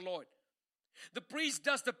house of the Lord. The priest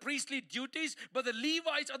does the priestly duties, but the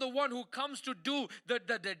Levites are the one who comes to do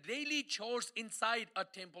the daily chores inside a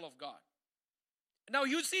temple of God. Now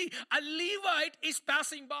you see, a Levite is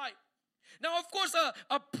passing by. Now, of course,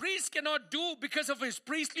 a priest cannot do because of his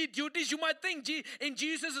priestly duties. You might think as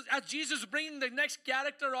Jesus is bringing the next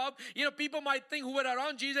character up, people might think who were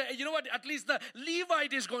around Jesus, you know what, at least the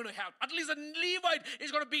Levite is going to help. At least the Levite is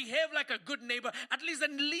going to behave like a good neighbor. At least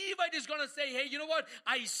the Levite is going to say, hey, you know what,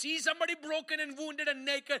 I see somebody broken and wounded and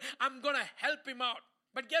naked. I'm going to help him out.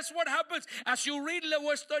 But guess what happens? As you read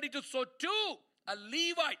verse 32, so too, a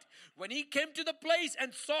Levite, when he came to the place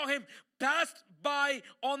and saw him, passed by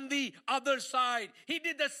on the other side. He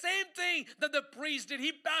did the same thing that the priest did.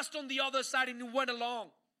 He passed on the other side and he went along.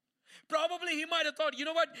 Probably he might have thought, you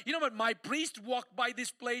know what, my priest walked by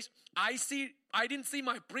this place. I didn't see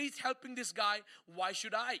my priest helping this guy. Why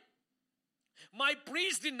should I? My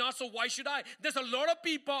priest did not, so why should I? There's a lot of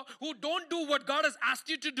people who don't do what God has asked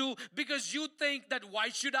you to do because you think that why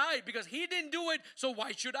should I? Because he didn't do it, so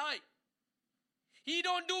why should I? He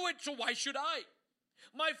don't do it, so why should I?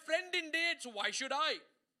 My friend didn't do it, so why should I?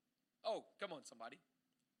 Oh, come on, somebody.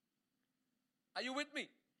 Are you with me?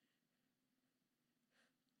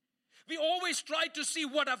 We always try to see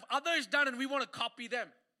what have others done and we want to copy them.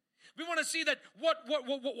 We want to see that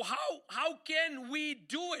how can we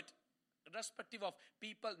do it? Irrespective of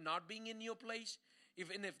people not being in your place,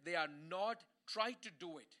 even if they are not, try to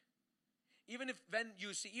do it. Even when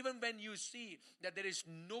you see that there is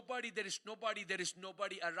nobody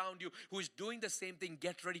around you who is doing the same thing,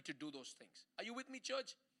 get ready to do those things. Are you with me,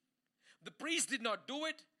 church? The priest did not do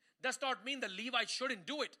it. Does not mean the Levite shouldn't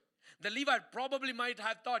do it. The Levite probably might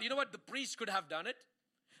have thought, you know what, the priest could have done it.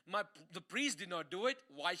 The priest did not do it.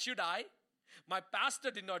 Why should I? My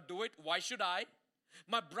pastor did not do it. Why should I?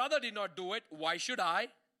 My brother did not do it. Why should I?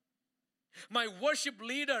 My worship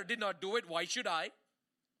leader did not do it. Why should I?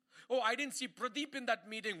 Oh, I didn't see Pradeep in that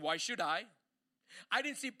meeting. Why should I? I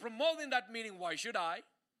didn't see Pramod in that meeting. Why should I?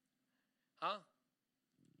 Huh?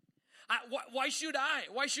 Why should I?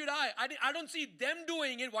 Why should I? I don't see them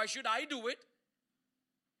doing it. Why should I do it?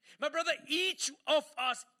 My brother, each of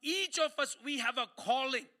us, we have a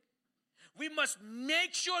calling. We must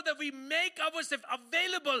make sure that we make ourselves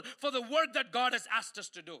available for the work that God has asked us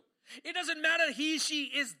to do. It doesn't matter she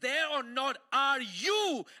is there or not. Are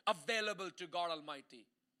you available to God Almighty?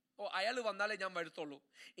 ഓ, അയാൾ വന്നാലേ ഞാൻ വരത്തുള്ളൂ,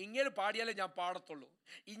 ഇങ്ങനെ പാടിയാലേ ഞാൻ പാടത്തുള്ളൂ,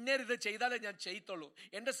 ഇങ്ങനെ ഇത് ചെയ്താലേ ഞാൻ ചെയ്യത്തുള്ളൂ,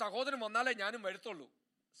 എൻ്റെ സഹോദരൻ വന്നാലേ ഞാനും വരത്തുള്ളൂ.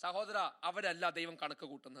 സഹോദര, അവരല്ല ദൈവം കണക്ക്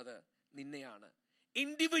കൂട്ടുന്നത്, നിന്നെയാണ്.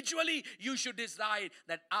 Individually, you should decide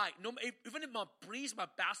that even if my priest, my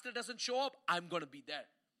pastor doesn't show up, I'm going to be there.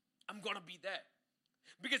 I'm going to be there.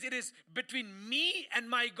 Because it is between me and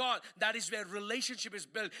my God. That is where relationship is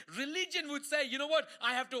built. Religion would say, you know what,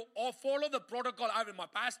 I have to follow the protocol. I have my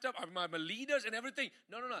pastor, I have my leaders and everything.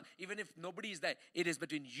 No. Even if nobody is there, it is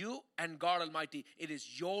between you and God Almighty. It is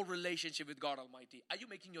your relationship with God Almighty. Are you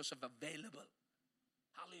making yourself available?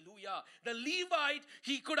 Hallelujah. The Levite,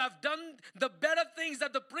 he could have done the better things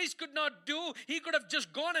that the priest could not do. He could have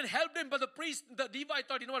just gone and helped him. But the Levite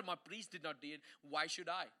thought, you know what, my priest did not do it. Why should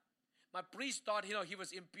I? My priest thought, he was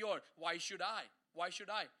impure. Why should I? Why should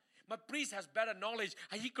I? My priest has better knowledge.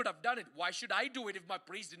 He could have done it. Why should I do it if my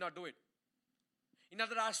priest did not do it? In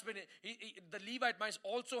other aspect, the Levite might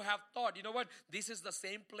also have thought, you know what, this is the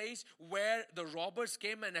same place where the robbers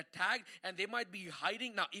came and attacked, and they might be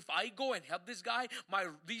hiding. Now, if I go and help this guy,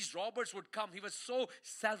 these robbers would come. He was so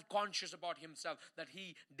self-conscious about himself that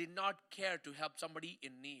he did not care to help somebody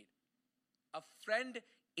in need. A friend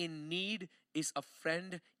in need is a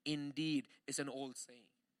friend indeed, is an old saying.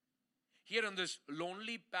 Here on this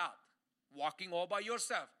lonely path, walking all by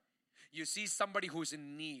yourself, you see somebody who's in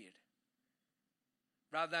need.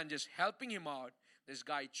 Rather than just helping him out, this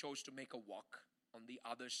guy chose to make a walk on the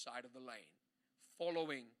other side of the lane,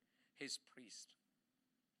 following his priest.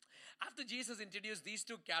 After Jesus introduced these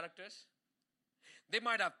two characters, they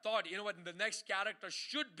might have thought, you know what, the next character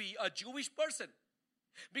should be a Jewish person.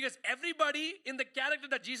 Because everybody in the character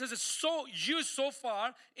that Jesus has so used so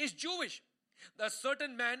far is Jewish. A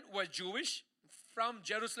certain man was Jewish from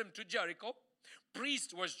Jerusalem to Jericho.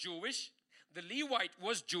 Priest was Jewish. The Levite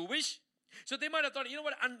was Jewish. So they might have thought, you know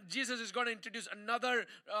what, and Jesus is going to introduce another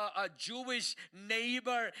Jewish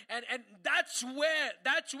neighbor. And that's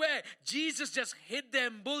where Jesus just hit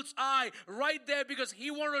them bullseye right there, because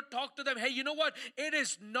he wanted to talk to them. Hey, you know what? It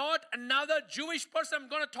is not another Jewish person I'm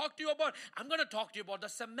going to talk to you about. I'm going to talk to you about the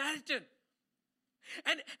Samaritan.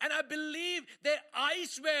 And I believe their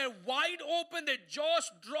eyes were wide open, their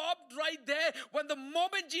jaws dropped right there when the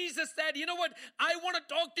moment Jesus said, you know what, I want to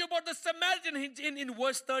talk to you about the Samaritan. In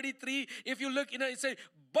verse 33, if you look, it says,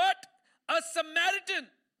 but a Samaritan.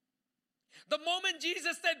 The moment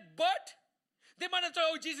Jesus said, but, they might have thought,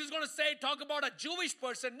 oh, Jesus is going to talk about a Jewish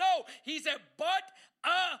person. No, he said, but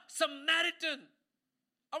a Samaritan.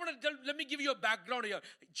 Let me give you a background here.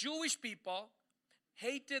 Jewish people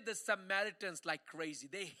hated the Samaritans like crazy.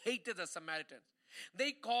 They hated the Samaritans.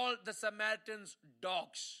 They called the Samaritans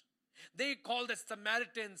dogs. They called the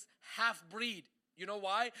Samaritans half-breed. You know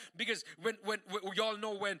why? Because when you all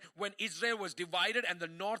know when Israel was divided and the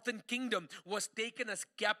northern kingdom was taken as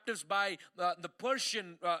captives by the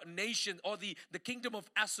Persian nation, or the kingdom of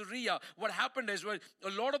Assyria, what happened is, well, a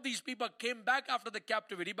lot of these people came back after the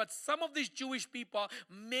captivity, but some of these Jewish people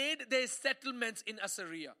made their settlements in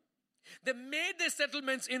Assyria. They made their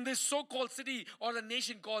settlements in this so-called city or a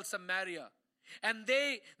nation called Samaria. And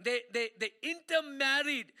they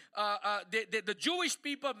intermarried, the Jewish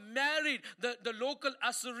people married the local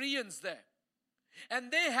Assyrians there.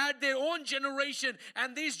 And they had their own generation,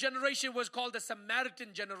 and this generation was called the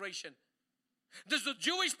Samaritan generation. The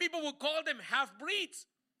Jewish people would call them half-breeds.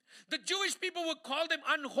 The Jewish people would call them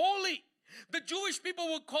unholy. The Jewish people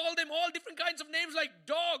would call them all different kinds of names like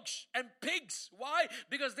dogs and pigs. Why?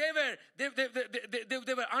 Because they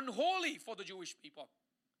were unholy for the Jewish people.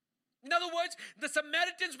 In other words, the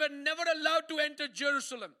Samaritans were never allowed to enter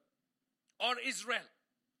Jerusalem or Israel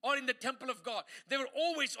or in the temple of God. They were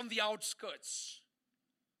always on the outskirts.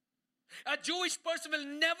 A Jewish person will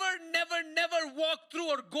never walk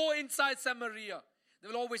through or go inside Samaria. They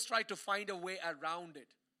will always try to find a way around it.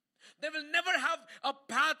 They will never have a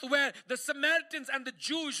path where the Samaritans and the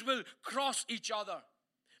Jews will cross each other.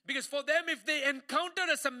 Because for them, if they encounter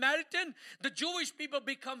a Samaritan, the Jewish people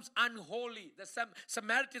becomes unholy. The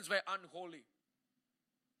Samaritans were unholy.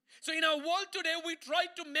 So in our world today, we try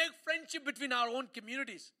to make friendship between our own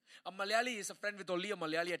communities. A Malayali is a friend with only a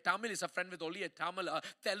Malayali. A Tamil is a friend with only a Tamil. A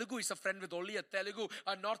Telugu is a friend with only a Telugu.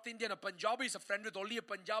 A North Indian, a Punjabi is a friend with only a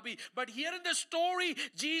Punjabi. But here in the story,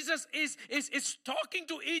 Jesus is talking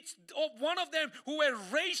to each one of them who were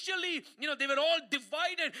racially, they were all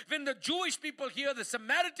divided. When the Jewish people here, the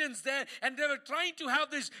Samaritans there, and they were trying to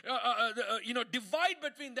have this, divide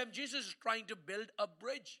between them. Jesus is trying to build a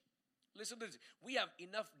bridge. Listen to this. We have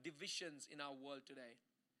enough divisions in our world today.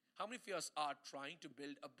 How many of us are trying to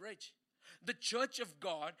build a bridge? The church of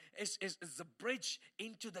God is a bridge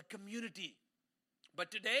into the community.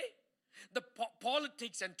 But today, the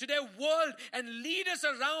politics and today world and leaders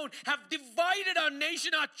around have divided our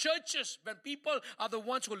nation, our churches. When people are the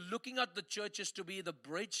ones who are looking at the churches to be the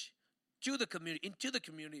bridge to the community, into the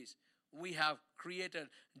communities, we have created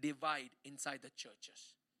divide inside the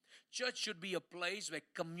churches. Church should be a place where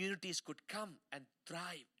communities could come and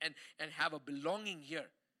thrive and have a belonging here.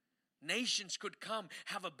 Nations could come,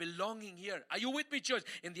 have a belonging here. Are you with me, church?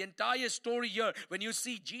 In the entire story here, when you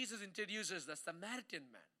see Jesus introduces the Samaritan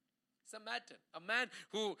man. Samaritan, a man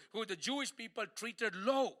who the Jewish people treated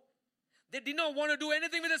low. They did not want to do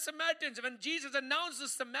anything with the Samaritans. When Jesus announced the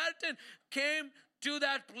Samaritan came to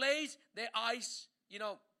that place, their eyes,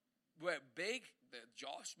 were big. Their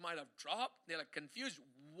jaws might have dropped. They're like confused.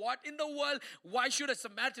 What in the world? Why should a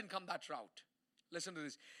Samaritan come that route? Listen to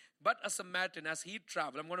this. But a Samaritan, as he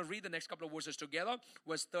traveled, I'm going to read the next couple of verses together.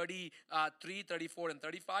 Verse 33, 34, and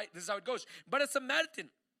 35. This is how it goes. But a Samaritan,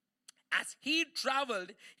 as he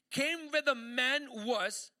traveled, came where the man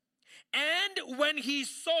was. And when he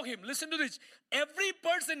saw him, listen to this. Every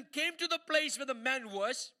person came to the place where the man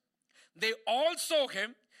was. They all saw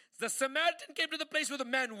him. The Samaritan came to the place where the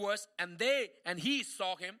man was, and he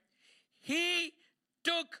saw him. He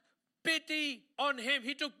took pity on him.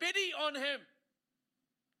 He took pity on him.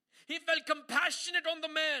 He felt compassionate on the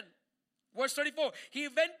man. Verse 34, he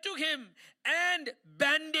went to him and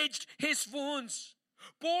bandaged his wounds,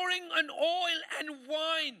 pouring on oil and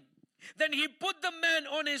wine. Then he put the man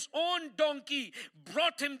on his own donkey,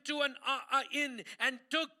 brought him to an inn, and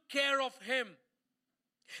took care of him.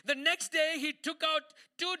 The next day he took out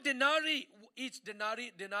 2 denarii. Each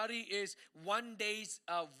denarii is 1 day's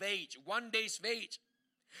wage. 1 day's wage.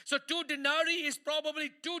 So 2 denarii is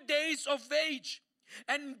probably 2 days of wage.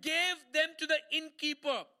 And gave them to the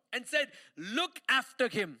innkeeper and said, look after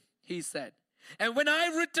him, he said. And when I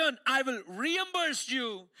return, I will reimburse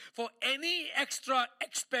you for any extra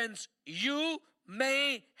expense you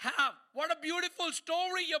may have. What a beautiful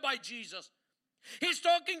story here by Jesus. He's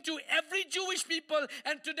talking to every Jewish people,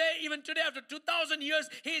 and today, even today, after 2,000 years,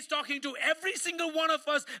 he's talking to every single one of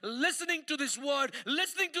us listening to this word,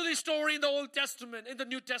 listening to this story in the Old Testament, in the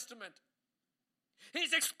New Testament.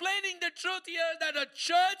 He's explaining the truth here that a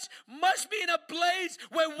church must be in a place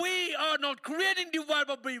where we are not creating divide,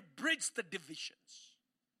 but we bridge the divisions.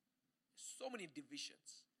 So many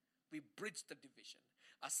divisions. We bridge the division.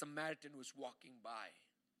 A Samaritan was walking by.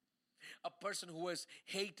 A person who was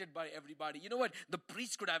hated by everybody. You know what? The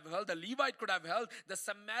priest could have helped. The Levite could have helped. The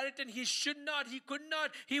Samaritan, he should not. He could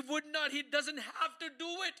not. He would not. He doesn't have to do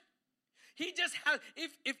it. He just has,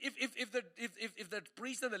 if the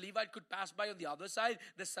priest and the Levite could pass by on the other side,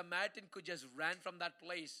 the Samaritan could just run from that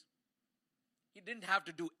place. He didn't have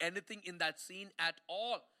to do anything in that scene at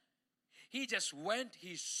all. He just went,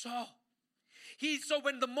 he saw.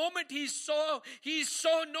 When the moment he saw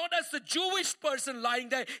not as a Jewish person lying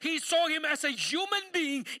there. He saw him as a human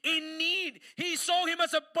being in need. He saw him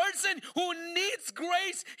as a person who needs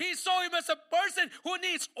grace. He saw him as a person who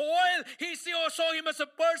needs oil. He saw him as a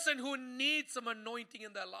person who needs some anointing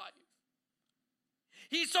in their life.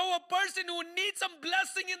 He saw a person who needs some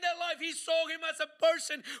blessing in their life. He saw him as a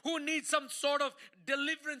person who needs some sort of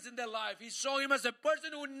deliverance in their life. He saw him as a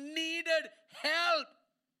person who needed help.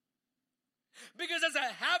 Because as a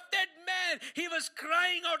half-dead man, he was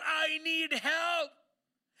crying out, I need help.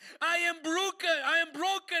 I am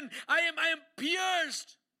broken. I am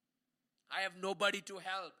pierced. I have nobody to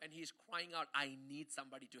help. And he's crying out, I need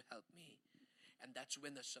somebody to help me. And that's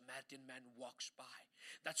when the Samaritan man walks by.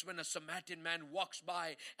 That's when a Samaritan man walks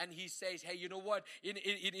by and he says, hey, you know what?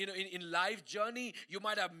 In life journey, you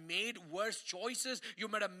might have made worse choices. You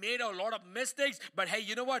might have made a lot of mistakes. But hey,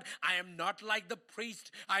 you know what? I am not like the priest.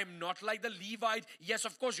 I am not like the Levite. Yes,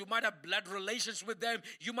 of course, you might have blood relations with them.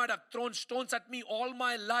 You might have thrown stones at me all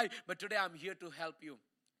my life. But today I'm here to help you.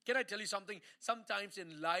 Can I tell you something? Sometimes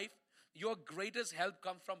in life, your greatest help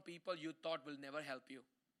comes from people you thought will never help you.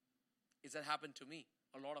 It's that happened to me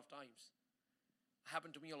a lot of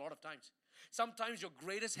times. Sometimes your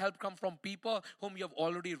greatest help comes from people whom you have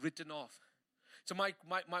already written off. So my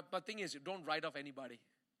thing is, don't write off anybody.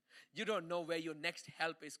 You don't know where your next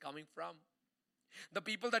help is coming from. The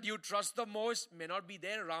people that you trust the most may not be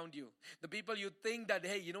there around you. The people you think that,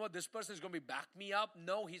 hey, you know what, this person is going to back me up.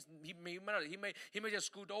 No, he may just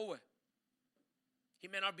scoot over. He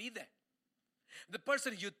may not be there. The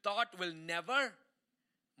person you thought will never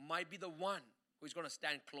might be the one who is going to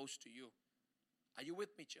stand close to you. Are you with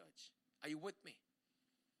me, church? Are you with me?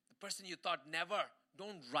 The person you thought never,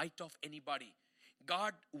 don't write off anybody.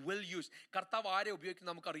 God will use. കർത്താവ് ആരെ ഉപയോഗിക്കും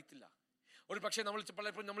നമുക്കറിയത്തില്ല. ഒരു പക്ഷേ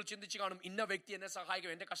പലപ്പോഴും നമ്മൾ ചിന്തിച്ച് കാണും, ഇന്ന വ്യക്തി എന്നെ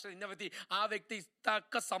സഹായിക്കും, എൻ്റെ കഷ്ടം ഇന്ന വ്യക്തി, ആ വ്യക്തി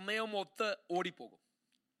തക്ക സമയമൊത്ത് ഓടിപ്പോകും.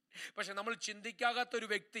 പക്ഷെ നമ്മൾ ചിന്തിക്കാത്തൊരു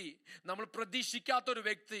വ്യക്തി, നമ്മൾ പ്രതീക്ഷിക്കാത്തൊരു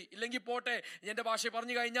വ്യക്തി, ഇല്ലെങ്കിൽ പോട്ടെ, എൻ്റെ ഭാഷ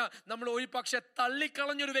പറഞ്ഞു കഴിഞ്ഞാൽ നമ്മൾ ഒരു പക്ഷെ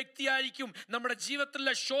തള്ളിക്കളഞ്ഞൊരു വ്യക്തിയായിരിക്കും നമ്മുടെ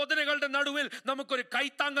ജീവിതത്തിലെ ശോധനകളുടെ നടുവിൽ നമുക്കൊരു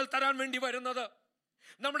കൈത്താങ്ങൽ തരാൻ വേണ്ടി വരുന്നത്.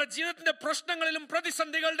 നമ്മുടെ ജീവിതത്തിന്റെ പ്രശ്നങ്ങളിലും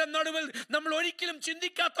പ്രതിസന്ധികളുടെ നടുവിൽ നമ്മൾ ഒരിക്കലും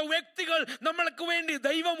ചിന്തിക്കാത്ത വ്യക്തികൾ നമ്മൾക്ക് വേണ്ടി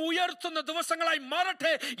ദൈവം ഉയർത്തുന്ന ദിവസങ്ങളായി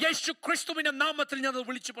മാറട്ടെ. യേശു ക്രിസ്തുവിന്റെ നാമത്തിൽ ഞാൻ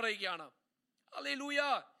വിളിച്ചു പറയുകയാണ്.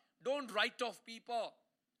 Hallelujah. Don't write off people.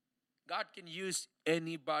 God can use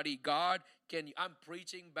anybody. I'm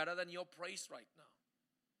preaching better than your praise right now.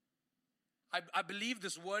 I believe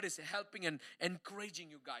this word is helping and encouraging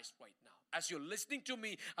you guys right now. As you're listening to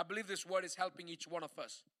me, I believe this word is helping each one of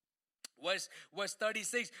us. Verse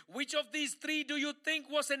 36, which of these three do you think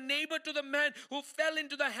was a neighbor to the man who fell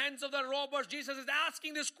into the hands of the robbers? Jesus is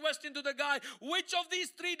asking this question to the guy. Which of these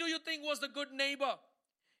three do you think was the good neighbor?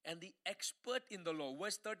 And the expert in the law,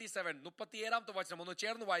 verse 37,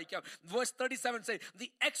 verse 37 says,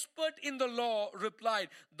 the expert in the law replied,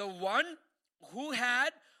 the one who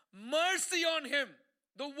had mercy on him.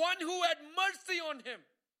 The one who had mercy on him.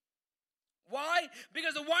 Why?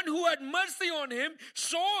 Because the one who had mercy on him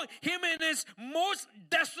saw him in his most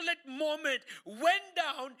desolate moment, went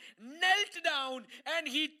down, knelt down, and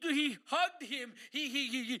he hugged him.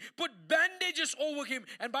 He put bandages over him.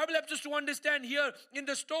 And Bible helps us to understand here in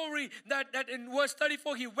the story that in verse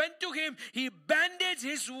 34, he went to him, he bandaged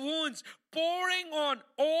his wounds, pouring on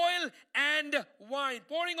oil and wine.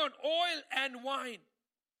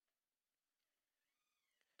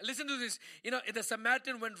 Listen to this. The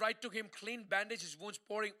Samaritan went right to him, clean bandaged his wounds,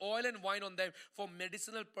 pouring oil and wine on them for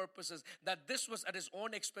medicinal purposes. That this was at his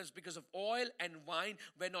own expense because of oil and wine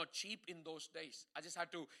were not cheap in those days. I just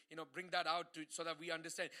had to, bring that out so that we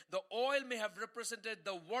understand. The oil may have represented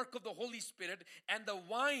the work of the Holy Spirit, and the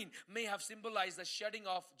wine may have symbolized the shedding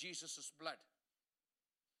of Jesus' blood.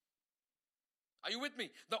 Are you with me?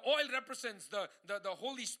 The oil represents the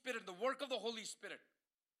Holy Spirit, the work of the Holy Spirit.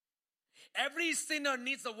 Every sinner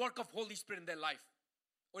needs the work of Holy Spirit in their life.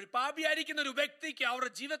 ഒരു പാപിയായിരിക്കുന്ന ഒരു വ്യക്തിക്ക്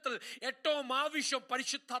അവരുടെ ജീവിതത്തിൽ ഏറ്റവും ആവശ്യം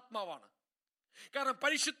പരിശുദ്ധാത്മാവാണ്. കാരണം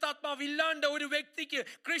പരിശുദ്ധാത്മാവ് ഇല്ലാണ്ട് ഒരു വ്യക്തിക്ക്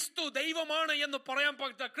ക്രിസ്തു ദൈവമാണ് എന്ന് പറയാൻ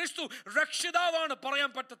പറ്റില്ല, ക്രിസ്തു രക്ഷിതാവാണ്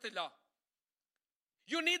പറയാൻ പറ്റത്തില്ല.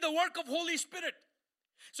 You need the work of Holy Spirit.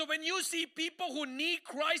 So when you see people who need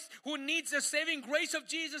Christ, who needs the saving grace of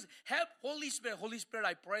Jesus, help Holy Spirit. Holy Spirit,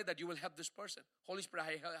 I pray that you will help this person. Holy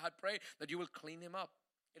Spirit, I pray that you will clean him up.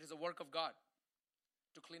 It is a work of God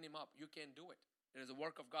to clean him up. You can't do it. It is a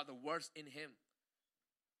work of God, the words in him.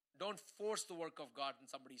 Don't force the work of God in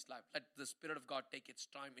somebody's life. Let the Spirit of God take its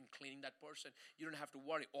time in cleaning that person. You don't have to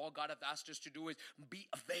worry. All God has asked us to do is be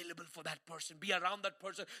available for that person. Be around that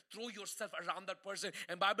person. Throw yourself around that person.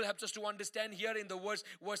 And Bible helps us to understand here in the verse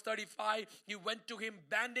 35. He went to him,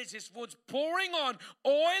 bandaged his wounds, pouring on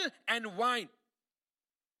oil and wine.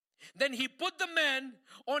 Then he put the man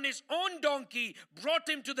on his own donkey, brought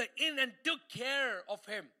him to the inn, and took care of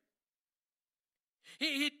him.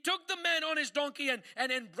 He took the man on his donkey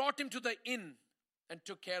and brought him to the inn and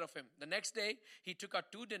took care of him. The next day, he took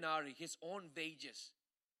out 2 denarii, his own wages.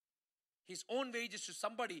 His own wages to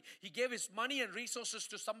somebody. He gave his money and resources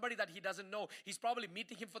to somebody that he doesn't know. He's probably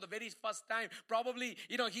meeting him for the very first time. Probably,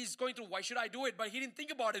 he's going through, why should I do it? But he didn't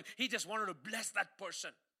think about it. He just wanted to bless that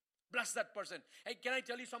person. Bless that person. Hey, can I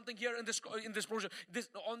tell you something here in this project?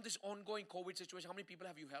 On this ongoing COVID situation, how many people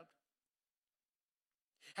have you helped?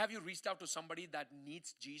 Have you reached out to somebody that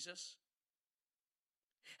needs Jesus?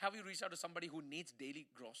 Have you reached out to somebody who needs daily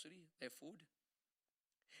grocery, their food?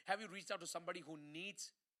 Have you reached out to somebody who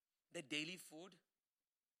needs their daily food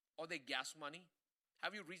or their gas money?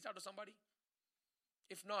 Have you reached out to somebody?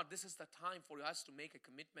 If not, this is the time for us to make a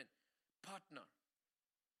commitment. Partner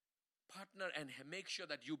and make sure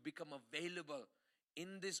that you become available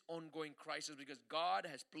in this ongoing crisis, because God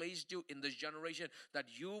has placed you in this generation that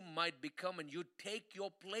you might become and you take your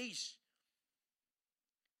place.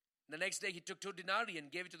 The next day he took 2 denarii and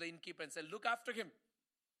gave it to the innkeeper and said, look after him.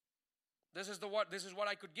 This is what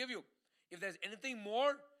I could give you. If there's anything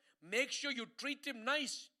more, make sure you treat him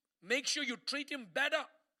nice. Make sure you treat him better.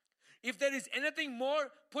 If there is anything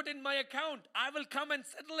more, put in my account. I will come and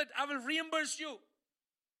settle it. I will reimburse you.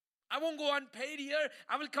 I won't go unpaid here.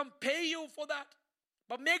 I will come pay you for that.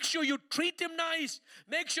 But make sure you treat him nice.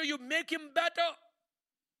 Make sure you make him better.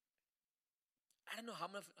 I don't know how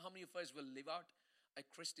many of us will live out a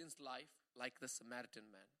Christian's life like the Samaritan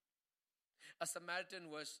man. A Samaritan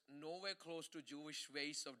was nowhere close to Jewish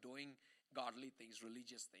ways of doing godly things,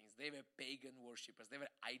 religious things. They were pagan worshippers. They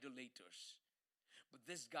were idolaters. But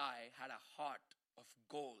this guy had a heart of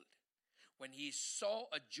gold. When he saw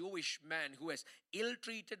a Jewish man who was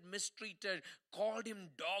ill-treated, mistreated, called him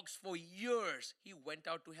dogs for years, he went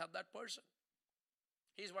out to help that person.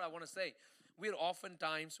 Here's what I want to say. We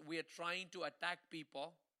are trying to attack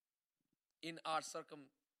people in our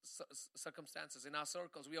circumstances, in our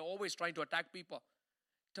circles. We are always trying to attack people.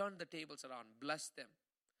 Turn the tables around. Bless them.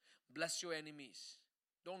 Bless your enemies.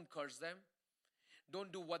 Don't curse them.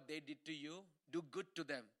 Don't do what they did to you. Do good to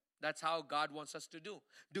them. That's how God wants us to do.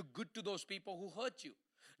 Do good to those people who hurt you.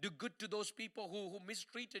 Do good to those people who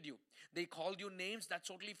mistreated you. They called you names, that's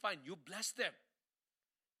totally fine. You bless them.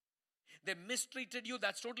 They mistreated you,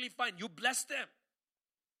 that's totally fine. You bless them.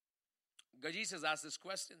 Jesus asked these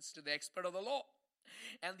questions to the expert of the law.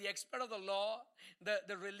 And the expert of the law,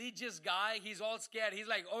 the religious guy, he's all scared. He's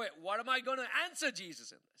like, oh wait, what am I going to answer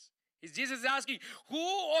Jesus in this? Jesus is asking,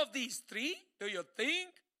 who of these 3 do you think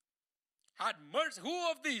had mercy? Who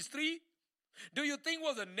of these 3 do you think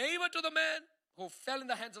was a neighbor to the man who fell in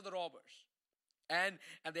the hands of the robbers? And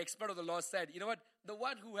the expert of the law said, you know what? The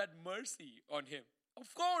one who had mercy on him.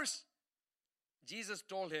 Of course. Jesus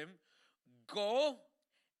told him, go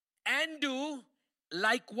and do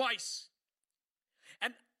likewise.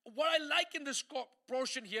 And what I like in this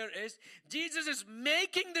portion here is Jesus is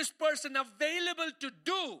making this person available to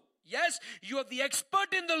do. Yes, you are the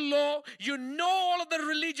expert in the law. You know all of the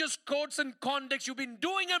religious codes and conducts. You've been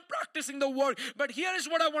doing and practicing the word. But here is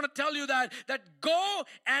what I want to tell you, that go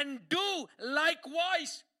and do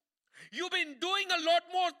likewise. You've been doing a lot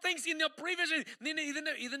more things in your previous.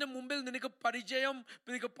 ഇതിന്റെ മുമ്പിൽ നിനക്ക് പരിചയം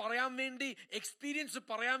നിനക്ക് പറയാൻ വേണ്ടി, experience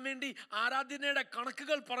പറയാൻ വേണ്ടി, ആരാധനയുടെ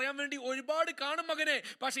കണക്കുകൾ പറയാൻ വേണ്ടി ഒരുപാട് കാണും മകനെ.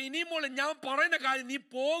 പക്ഷെ ഇനിയും പോലെ ഞാൻ പറയുന്ന കാര്യം നീ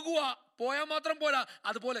പോയാൽ മാത്രം പോരാ,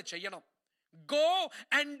 അതുപോലെ ചെയ്യണം. Go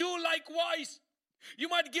and do likewise. You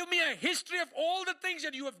might give me a history of all the things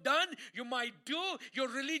that you have done. You might do your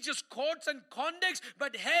religious codes and conducts.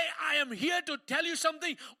 But hey, I am here to tell you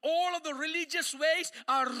something. All of the religious ways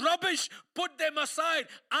are rubbish. Put them aside.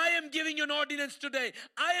 I am giving you an ordinance today.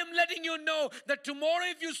 I am letting you know that tomorrow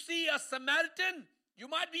if you see a Samaritan, you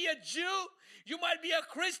might be a Jew, you might be a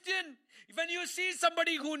Christian. When you see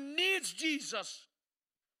somebody who needs Jesus,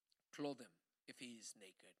 clothe him if he is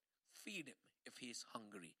naked. Feed him if he is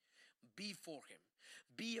hungry. Be for him.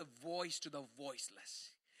 Be a voice to the voiceless.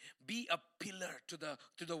 Be a pillar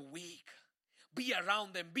to the weak. Be around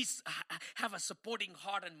them. Have a supporting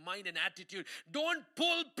heart and mind and attitude. Don't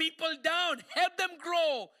pull people down. Help them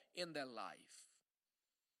grow in their life.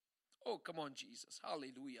 Oh, come on, Jesus.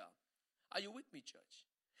 Hallelujah. Are you with me, church?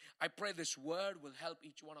 I pray this word will help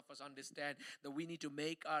each one of us understand that we need to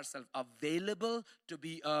make ourselves available to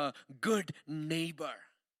be a good neighbor.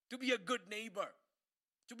 To be a good neighbor.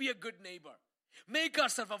 To be a good neighbor. Make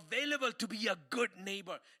ourselves available to be a good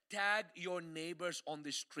neighbor. Tag your neighbors on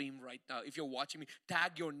this stream right now. If you're watching me,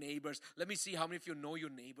 tag your neighbors. Let me see how many of you know your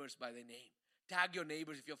neighbors by their name. Tag your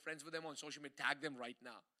neighbors. If you're friends with them on social media, tag them right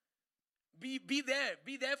now. Be there.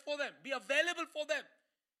 Be there for them. Be available for them.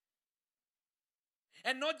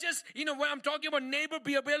 And not just, when I'm talking about neighbor,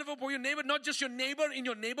 be available for your neighbor, not just your neighbor in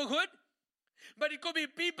your neighborhood, but it could be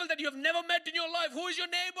people that you have never met in your life. Who is your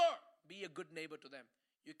neighbor? Be a good neighbor to them.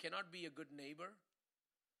 You cannot be a good neighbor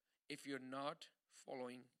if you're not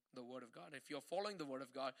following the word of God. If you're following the word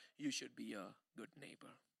of God, you should be a good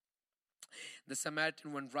neighbor. The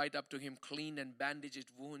Samaritan went right up to him, cleaned and bandaged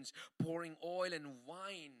his wounds, pouring oil and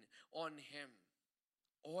wine on him.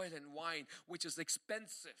 Oil and wine, which is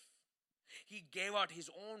expensive. He gave out his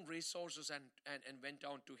own resources and went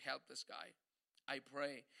on to help this guy. I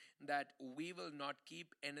pray that we will not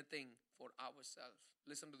keep anything for ourselves.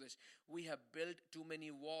 Listen to this. We have built too many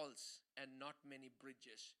walls and not many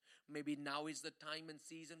bridges. Maybe now is the time and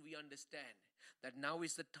season we understand that now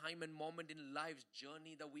is the time and moment in life's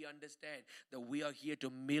journey that we understand that we are here to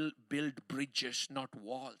build bridges, not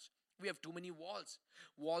walls. We have too many walls.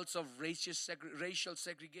 Walls of racial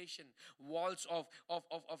segregation. Walls of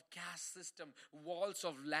caste system. Walls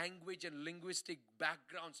of language and linguistic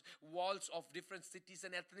backgrounds. Walls of different cities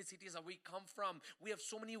and ethnicities that we come from. We have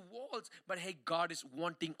so many walls. But hey, God is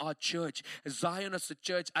wanting our church. Zion as a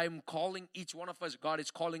church, I am calling each one of us. God is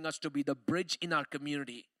calling us to be the bridge in our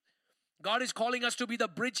community. God is calling us to be the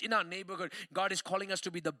bridge in our neighborhood. God is calling us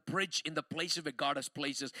to be the bridge in the places where God has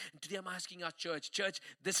placed us. And today I'm asking our church,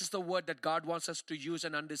 this is the word that God wants us to use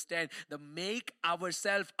and understand. To make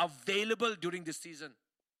ourselves available during this season.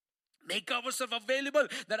 Make ourselves available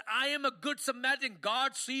that I am a good Samaritan.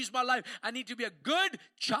 God sees my life. I need to be a good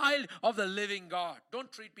child of the living God.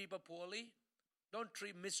 Don't treat people poorly. Don't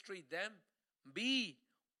mistreat them. Be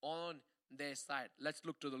on their side. Let's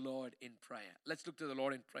look to the Lord in prayer. Let's look to the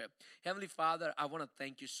Lord in prayer. Heavenly Father, I want to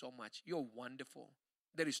thank you so much. You're wonderful.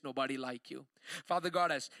 There is nobody like you. Father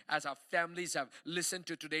God, as our families have listened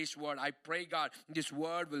to today's word, I pray, God, this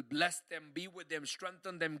word will bless them, be with them,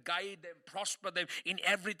 strengthen them, guide them, prosper them in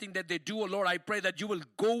everything that they do, oh Lord. I pray that you will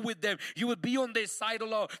go with them. You will be on their side, oh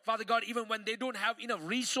Lord. Father God, even when they don't have enough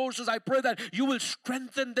resources, I pray that you will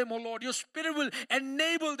strengthen them, oh Lord. Your Spirit will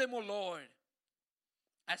enable them, oh Lord.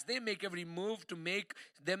 As they make every move to make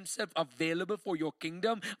themselves available for your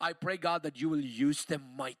kingdom, I pray, God, that you will use them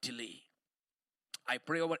mightily. I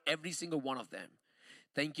pray over every single one of them.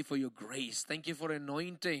 Thank you for your grace. Thank you for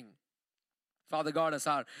anointing. Father God, as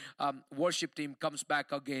our worship team comes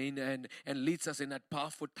back again and leads us in that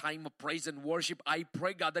powerful time of praise and worship, I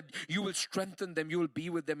pray, God, that you will strengthen them, you will be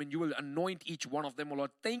with them, and you will anoint each one of them, oh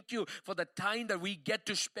Lord. Thank you for the time that we get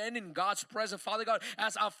to spend in God's presence. Father God,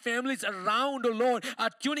 as our families around, oh Lord,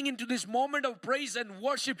 are tuning into this moment of praise and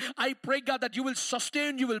worship, I pray, God, that you will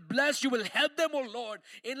sustain, you will bless, you will help them, oh Lord.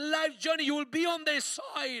 In life's journey, you will be on their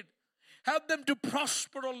side. Help them to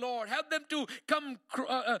prosper, oh Lord. Help them to come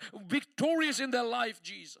victorious in their life,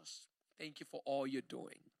 Jesus. Thank you for all you're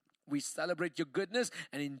doing. We celebrate your goodness,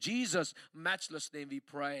 and in Jesus' matchless name we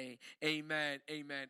pray. Amen, amen.